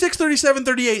 36, 37,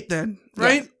 38 then,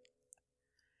 right? Yeah.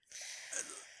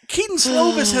 Keaton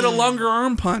Slovis had a longer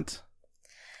arm punt.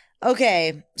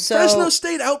 Okay, so Fresno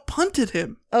State out-punted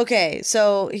him. Okay,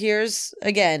 so here's,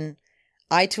 again,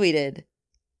 I tweeted,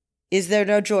 is there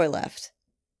no joy left?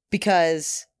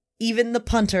 Because even the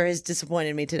punter has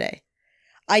disappointed me today.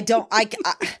 I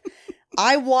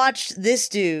watched this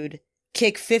dude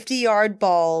kick 50-yard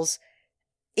balls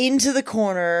into the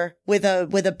corner with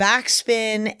a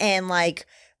backspin and like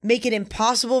make it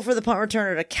impossible for the punt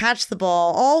returner to catch the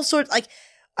ball. All sorts, like,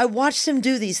 I watched him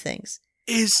do these things.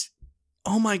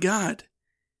 Oh my God,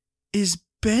 is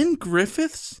Ben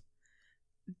Griffiths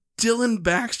Dylan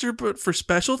Baxter but for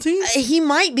special teams? He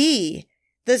might be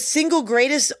the single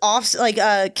greatest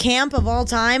camp of all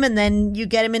time, and then you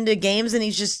get him into games and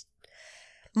he's just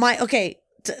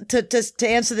to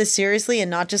answer this seriously and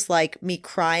not just like me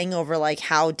crying over like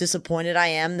how disappointed I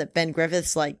am that Ben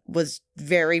Griffiths like was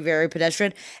very, very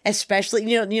pedestrian, especially,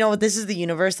 you know what, this is the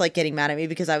universe like getting mad at me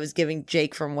because I was giving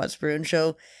Jake from What's Bruin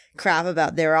Show crap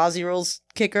about their Aussie Rules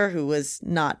kicker who was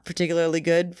not particularly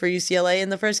good for UCLA in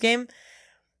the first game.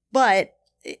 But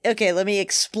okay, let me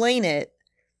explain it.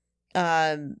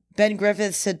 Ben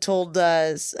Griffiths had told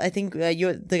us, I think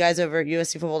the guys over at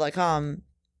USCFootball.com,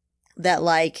 that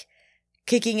like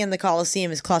kicking in the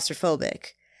Coliseum is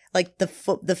claustrophobic. Like the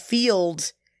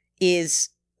field is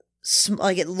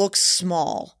like it looks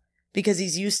small because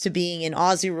he's used to being in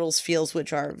Aussie Rules fields,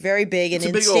 which are very big, and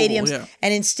in stadiums oval, yeah.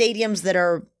 And in stadiums that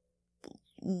are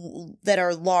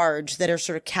large, that are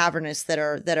sort of cavernous, that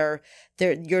are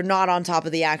you're not on top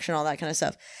of the action, all that kind of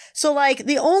stuff. So like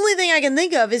the only thing I can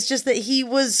think of is just that he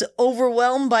was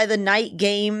overwhelmed by the night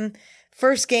game,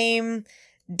 first game,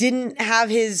 didn't have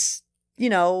his,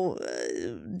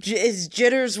 his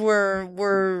jitters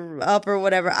were up or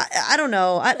whatever. I don't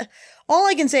know. All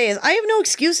I can say is I have no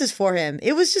excuses for him.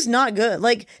 It was just not good.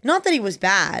 Like, not that he was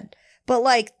bad, but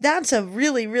like that's a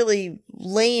really, really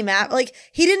lame app. Like,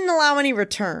 he didn't allow any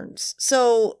returns.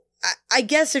 So I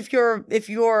guess if you're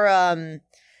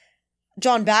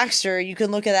John Baxter, you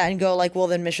can look at that and go like, well,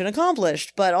 then mission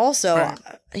accomplished. But also, right.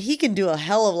 He can do a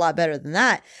hell of a lot better than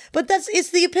that. But it's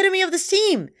the epitome of this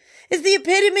team. It's the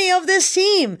epitome of this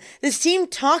team. This team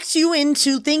talks you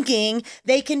into thinking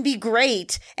they can be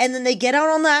great, and then they get out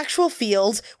on the actual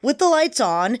field with the lights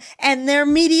on, and they're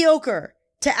mediocre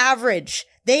to average.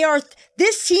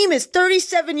 This team is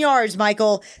 37 yards,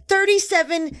 Michael.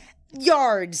 37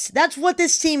 yards. That's what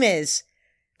this team is.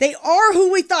 They are who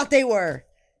we thought they were.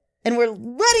 And we're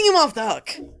letting him off the hook.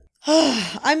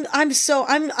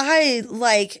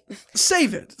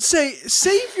 Save it.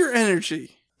 Save your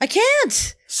energy. I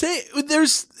can't.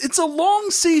 It's a long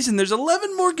season. There's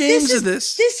 11 more games of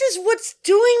this. This is what's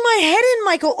doing my head in,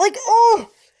 Michael. Like,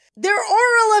 there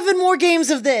are 11 more games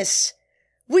of this.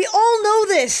 We all know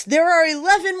this. There are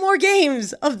 11 more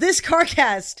games of this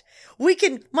CarCast.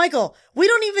 Michael, we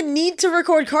don't even need to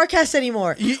record CarCast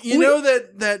anymore. You know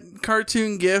that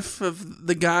cartoon gif of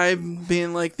the guy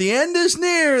being like, the end is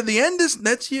near,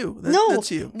 that's you.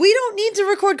 That's you. We don't need to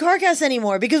record CarCast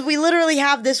anymore because we literally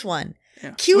have this one.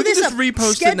 Yeah. Cue this up.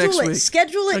 Repost it next week.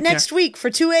 Schedule it next week for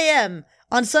 2 a.m.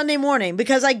 on Sunday morning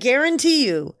because I guarantee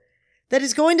you that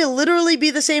it's going to literally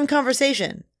be the same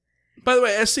conversation. By the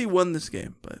way, SC won this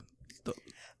game, but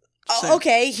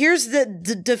okay, here's the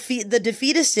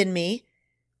defeatist in me.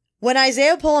 When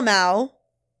Isaiah Polamau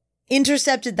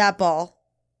intercepted that ball,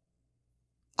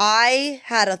 I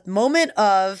had a moment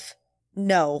of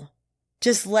no.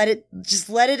 Just let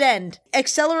it end.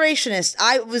 Accelerationist.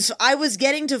 I was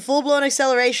getting to full-blown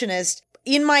accelerationist.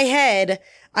 In my head,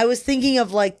 I was thinking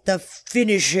of like the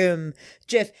finish him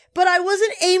gif, but I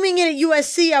wasn't aiming it at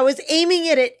USC. I was aiming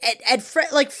it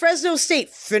at Fresno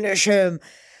State. Finish him.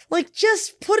 Like,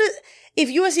 just put it. If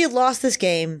USC had lost this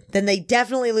game, then they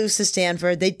definitely lose to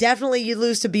Stanford. They definitely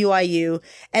lose to BYU,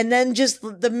 and then just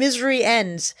the misery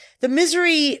ends. The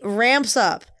misery ramps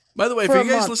up. By the way, for you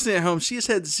guys listening at home, she has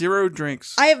had 0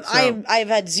 drinks. I've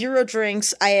had 0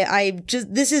 drinks.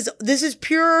 This is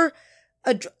pure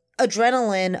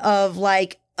adrenaline of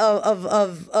like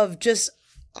of just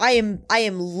I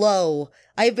am low.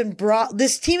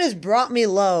 This team has brought me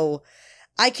low.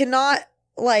 I cannot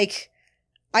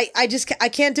I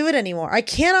can't do it anymore. I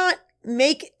cannot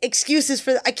make excuses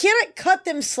I cannot cut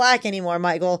them slack anymore,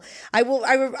 Michael. I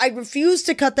refuse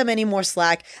to cut them any more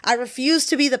slack. I refuse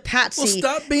to be the patsy.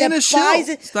 Well, stop being a show.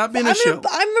 Stop being a show.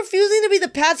 I'm refusing to be the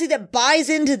patsy that buys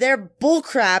into their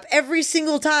bullcrap every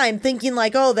single time, thinking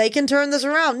like, oh, they can turn this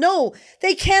around. No,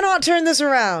 they cannot turn this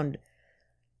around.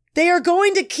 They are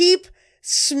going to keep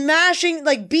smashing,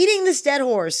 like beating this dead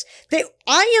horse.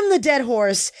 I am the dead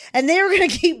horse, and they are going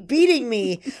to keep beating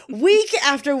me week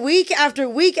after week after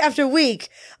week after week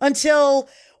until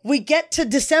we get to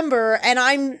December and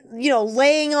I'm,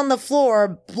 laying on the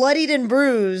floor, bloodied and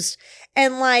bruised,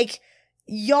 and like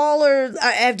y'all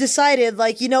have decided,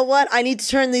 like, you know what? I need to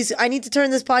turn this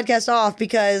podcast off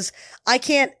because I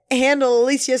can't handle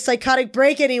Alicia's psychotic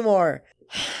break anymore.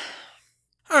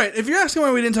 All right, if you're asking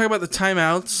why we didn't talk about the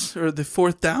timeouts or the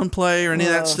 4th down play or any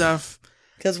of that stuff.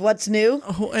 Because what's new?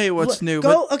 Oh, hey, what's new?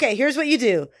 Okay, here's what you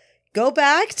do. Go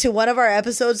back to one of our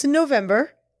episodes in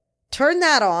November, turn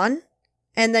that on,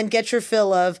 and then get your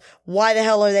fill of why the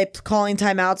hell are they calling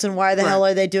timeouts and why the hell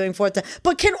are they doing 4th down.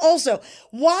 But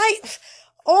why?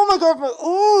 Oh my God.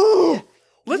 Ooh.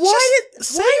 Why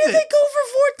did they go for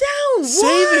 4th down?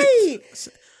 Save it.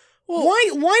 Well,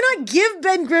 why not give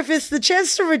Ben Griffiths the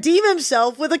chance to redeem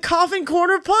himself with a coffin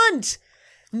corner punt?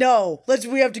 No,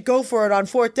 we have to go for it on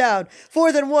 4th down.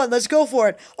 4th and 1, let's go for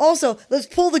it. Also, let's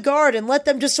pull the guard and let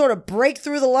them just sort of break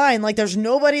through the line like there's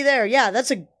nobody there. Yeah,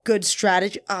 that's a good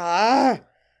strategy.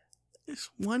 It's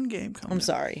one game coming. I'm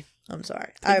sorry.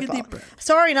 Take I a deep breath.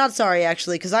 Sorry, not sorry,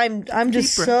 actually, because I'm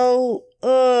just so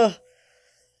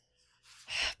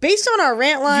based on our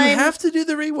rant line. You have to do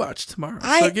the rewatch tomorrow.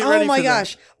 So get ready oh my for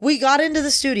gosh. That. We got into the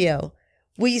studio.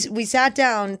 We sat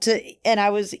down and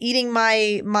I was eating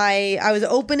I was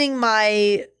opening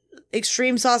my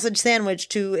extreme sausage sandwich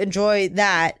to enjoy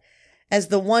that as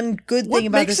the one good thing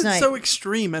about this night. What makes it so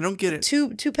extreme? I don't get it.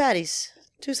 Two patties.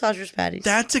 2 sausage patties.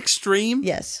 That's extreme?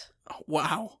 Yes. Oh,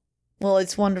 wow. Well,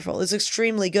 it's wonderful. It's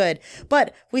extremely good.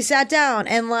 But we sat down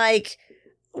and like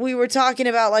we were talking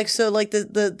about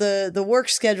the work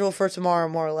schedule for tomorrow,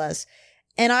 more or less.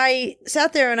 And I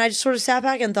sat there and I just sort of sat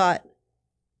back and thought,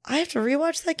 I have to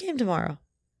rewatch that game tomorrow.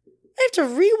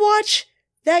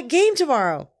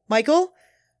 Michael.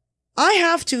 I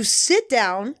have to sit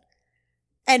down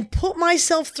and put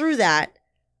myself through that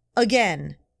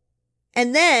again.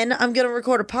 And then I'm going to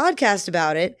record a podcast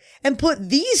about it and put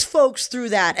these folks through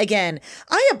that again.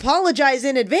 I apologize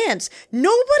in advance.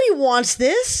 Nobody wants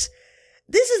this.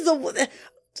 This is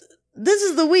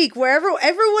the week where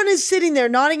everyone is sitting there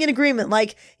nodding in agreement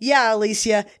like, yeah,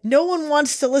 Alicia, no one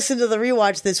wants to listen to the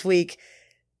rewatch this week.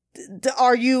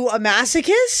 Are you a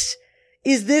masochist?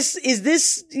 Is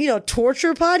this,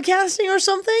 torture podcasting or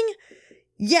something?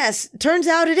 Yes, turns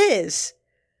out it is.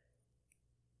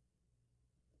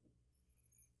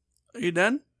 Are you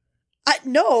done?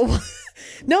 No.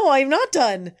 No, I'm not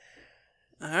done.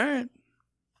 All right.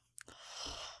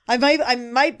 I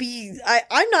might be.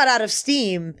 I'm not out of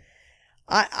steam.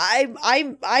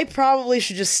 I probably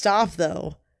should just stop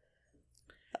though.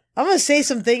 I'm gonna say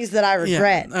some things that I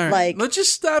regret. Yeah, all right. Like, let's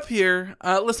just stop here.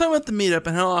 Let's talk about the meetup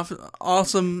and how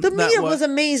awesome the that meetup was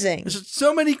amazing. There's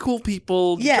so many cool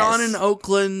people. Yes. John in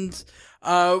Oakland.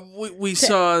 We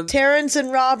saw Terrence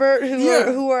and Robert,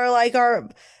 who are like their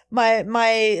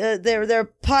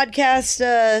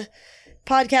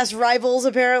podcast rivals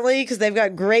apparently, because they've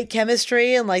got great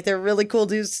chemistry and like they're really cool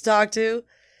dudes to talk to.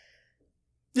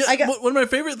 Yeah, one of my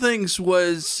favorite things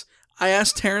was I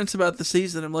asked Terrence about the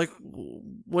season. I'm like,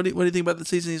 what do you think about the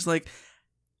season? He's like,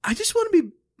 I just want to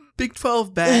be Big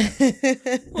 12 bad.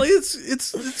 Like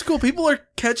it's cool. People are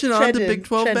catching on to Big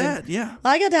 12 bad. Yeah.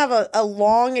 I got to have a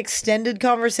long extended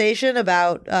conversation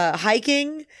about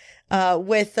hiking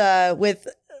with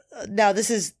now this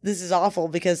is awful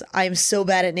because I'm so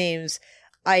bad at names.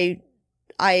 I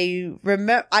I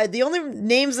remember the only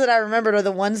names that I remembered are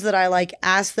the ones that I like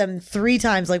asked them 3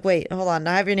 times. Like, wait, hold on,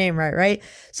 I have your name right?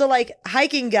 So like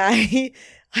hiking guy,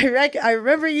 I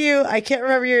remember you. I can't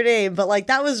remember your name, but like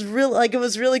that was real. Like it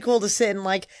was really cool to sit and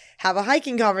like have a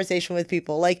hiking conversation with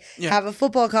people. Like have a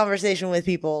football conversation with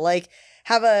people. Like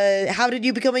have a how did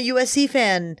you become a USC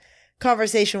fan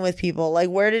conversation with people. Like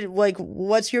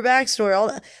what's your backstory? All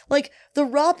that. Like the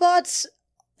Rotbots.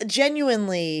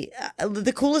 Genuinely,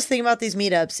 the coolest thing about these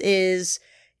meetups is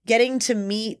getting to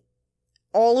meet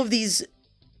all of these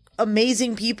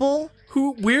amazing people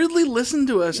who weirdly listen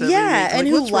to us every week. And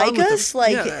who like us.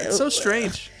 Like, it's so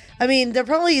strange. I mean, they're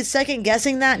probably second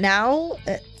guessing that now,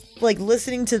 like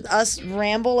listening to us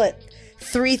ramble at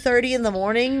 3:30 in the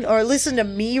morning, or listen to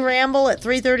me ramble at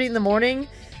 3:30 in the morning,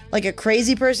 like a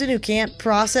crazy person who can't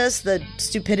process the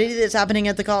stupidity that's happening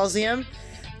at the Coliseum.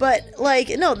 But like,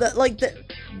 no,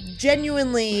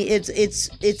 genuinely,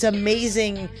 it's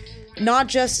amazing, not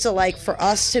just to like for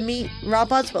us to meet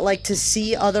Rotbots, but like to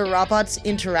see other Rotbots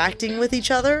interacting with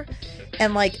each other,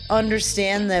 and like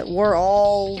understand that we're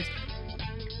all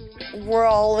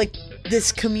like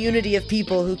this community of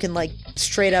people who can like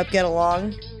straight up get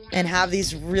along and have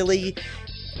these really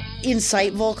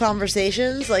insightful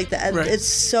conversations like that. Right. It's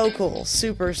so cool,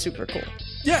 super super cool.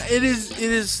 Yeah, it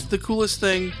is the coolest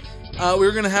thing. We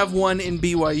were going to have one in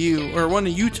BYU, or one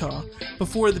in Utah,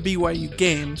 before the BYU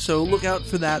game, so look out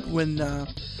for that when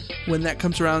that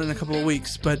comes around in a couple of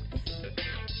weeks. But,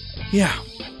 yeah,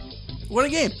 what a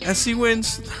game. SC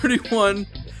wins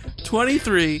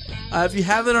 31-23. If you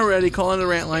haven't already, call in the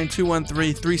rant line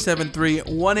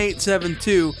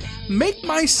 213-373-1872. Make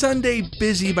my Sunday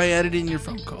busy by editing your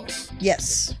phone calls.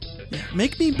 Yes. Yeah,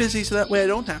 make me busy so that way I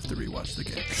don't have to rewatch the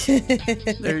game.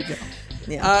 There you go.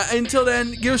 Yeah. Until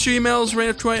then, give us your emails,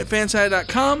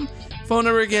 reignoftroy@fanside.com. Phone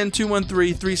number again,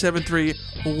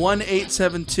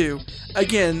 213-373-1872.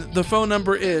 Again, the phone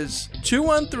number is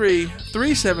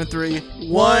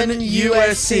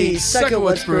 213-373-1USC. Suck at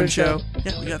What's Brewing Show.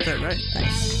 Yeah, we got that right.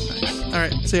 Nice. All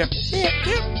right, see ya. See ya.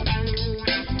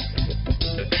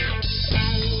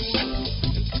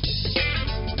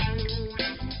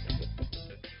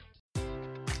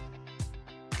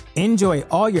 Enjoy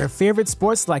all your favorite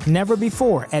sports like never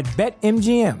before at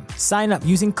BetMGM. Sign up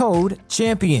using code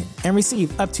CHAMPION and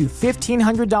receive up to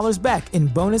 $1,500 back in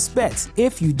bonus bets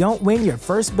if you don't win your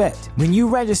first bet. When you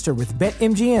register with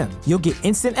BetMGM, you'll get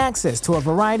instant access to a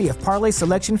variety of parlay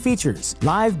selection features,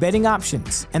 live betting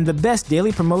options, and the best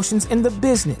daily promotions in the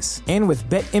business. And with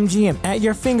BetMGM at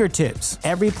your fingertips,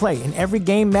 every play and every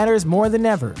game matters more than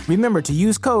ever. Remember to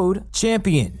use code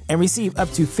CHAMPION and receive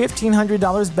up to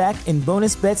 $1,500 back in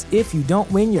bonus bets if you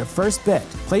don't win your first bet.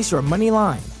 Place your money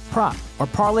line, prop, or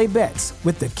parlay bets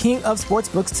with the king of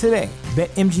sportsbooks today.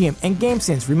 BetMGM and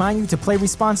GameSense remind you to play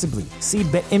responsibly. See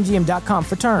BetMGM.com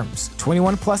for terms.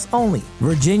 21 plus only.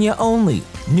 Virginia only.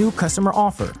 New customer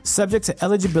offer. Subject to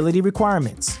eligibility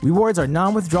requirements. Rewards are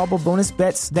non-withdrawable bonus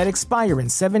bets that expire in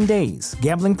 7 days.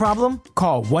 Gambling problem?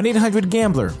 Call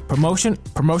 1-800-GAMBLER.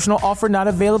 Promotional offer not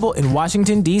available in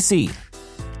Washington, D.C.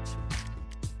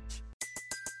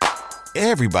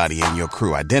 Everybody in your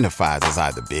crew identifies as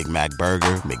either Big Mac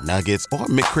Burger, McNuggets, or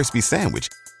McCrispy Sandwich.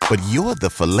 But you're the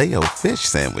Filet-O-Fish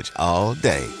Sandwich all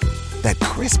day. That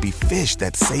crispy fish,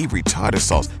 that savory tartar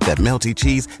sauce, that melty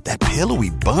cheese, that pillowy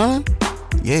bun.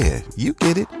 Yeah, you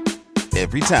get it.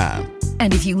 Every time.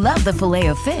 And if you love the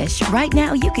Filet-O-Fish, right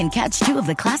now you can catch 2 of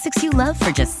the classics you love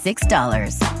for just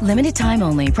 $6. Limited time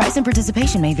only. Price and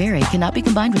participation may vary. Cannot be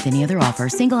combined with any other offer.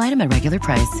 Single item at regular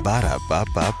price.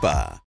 Ba-da-ba-ba-ba.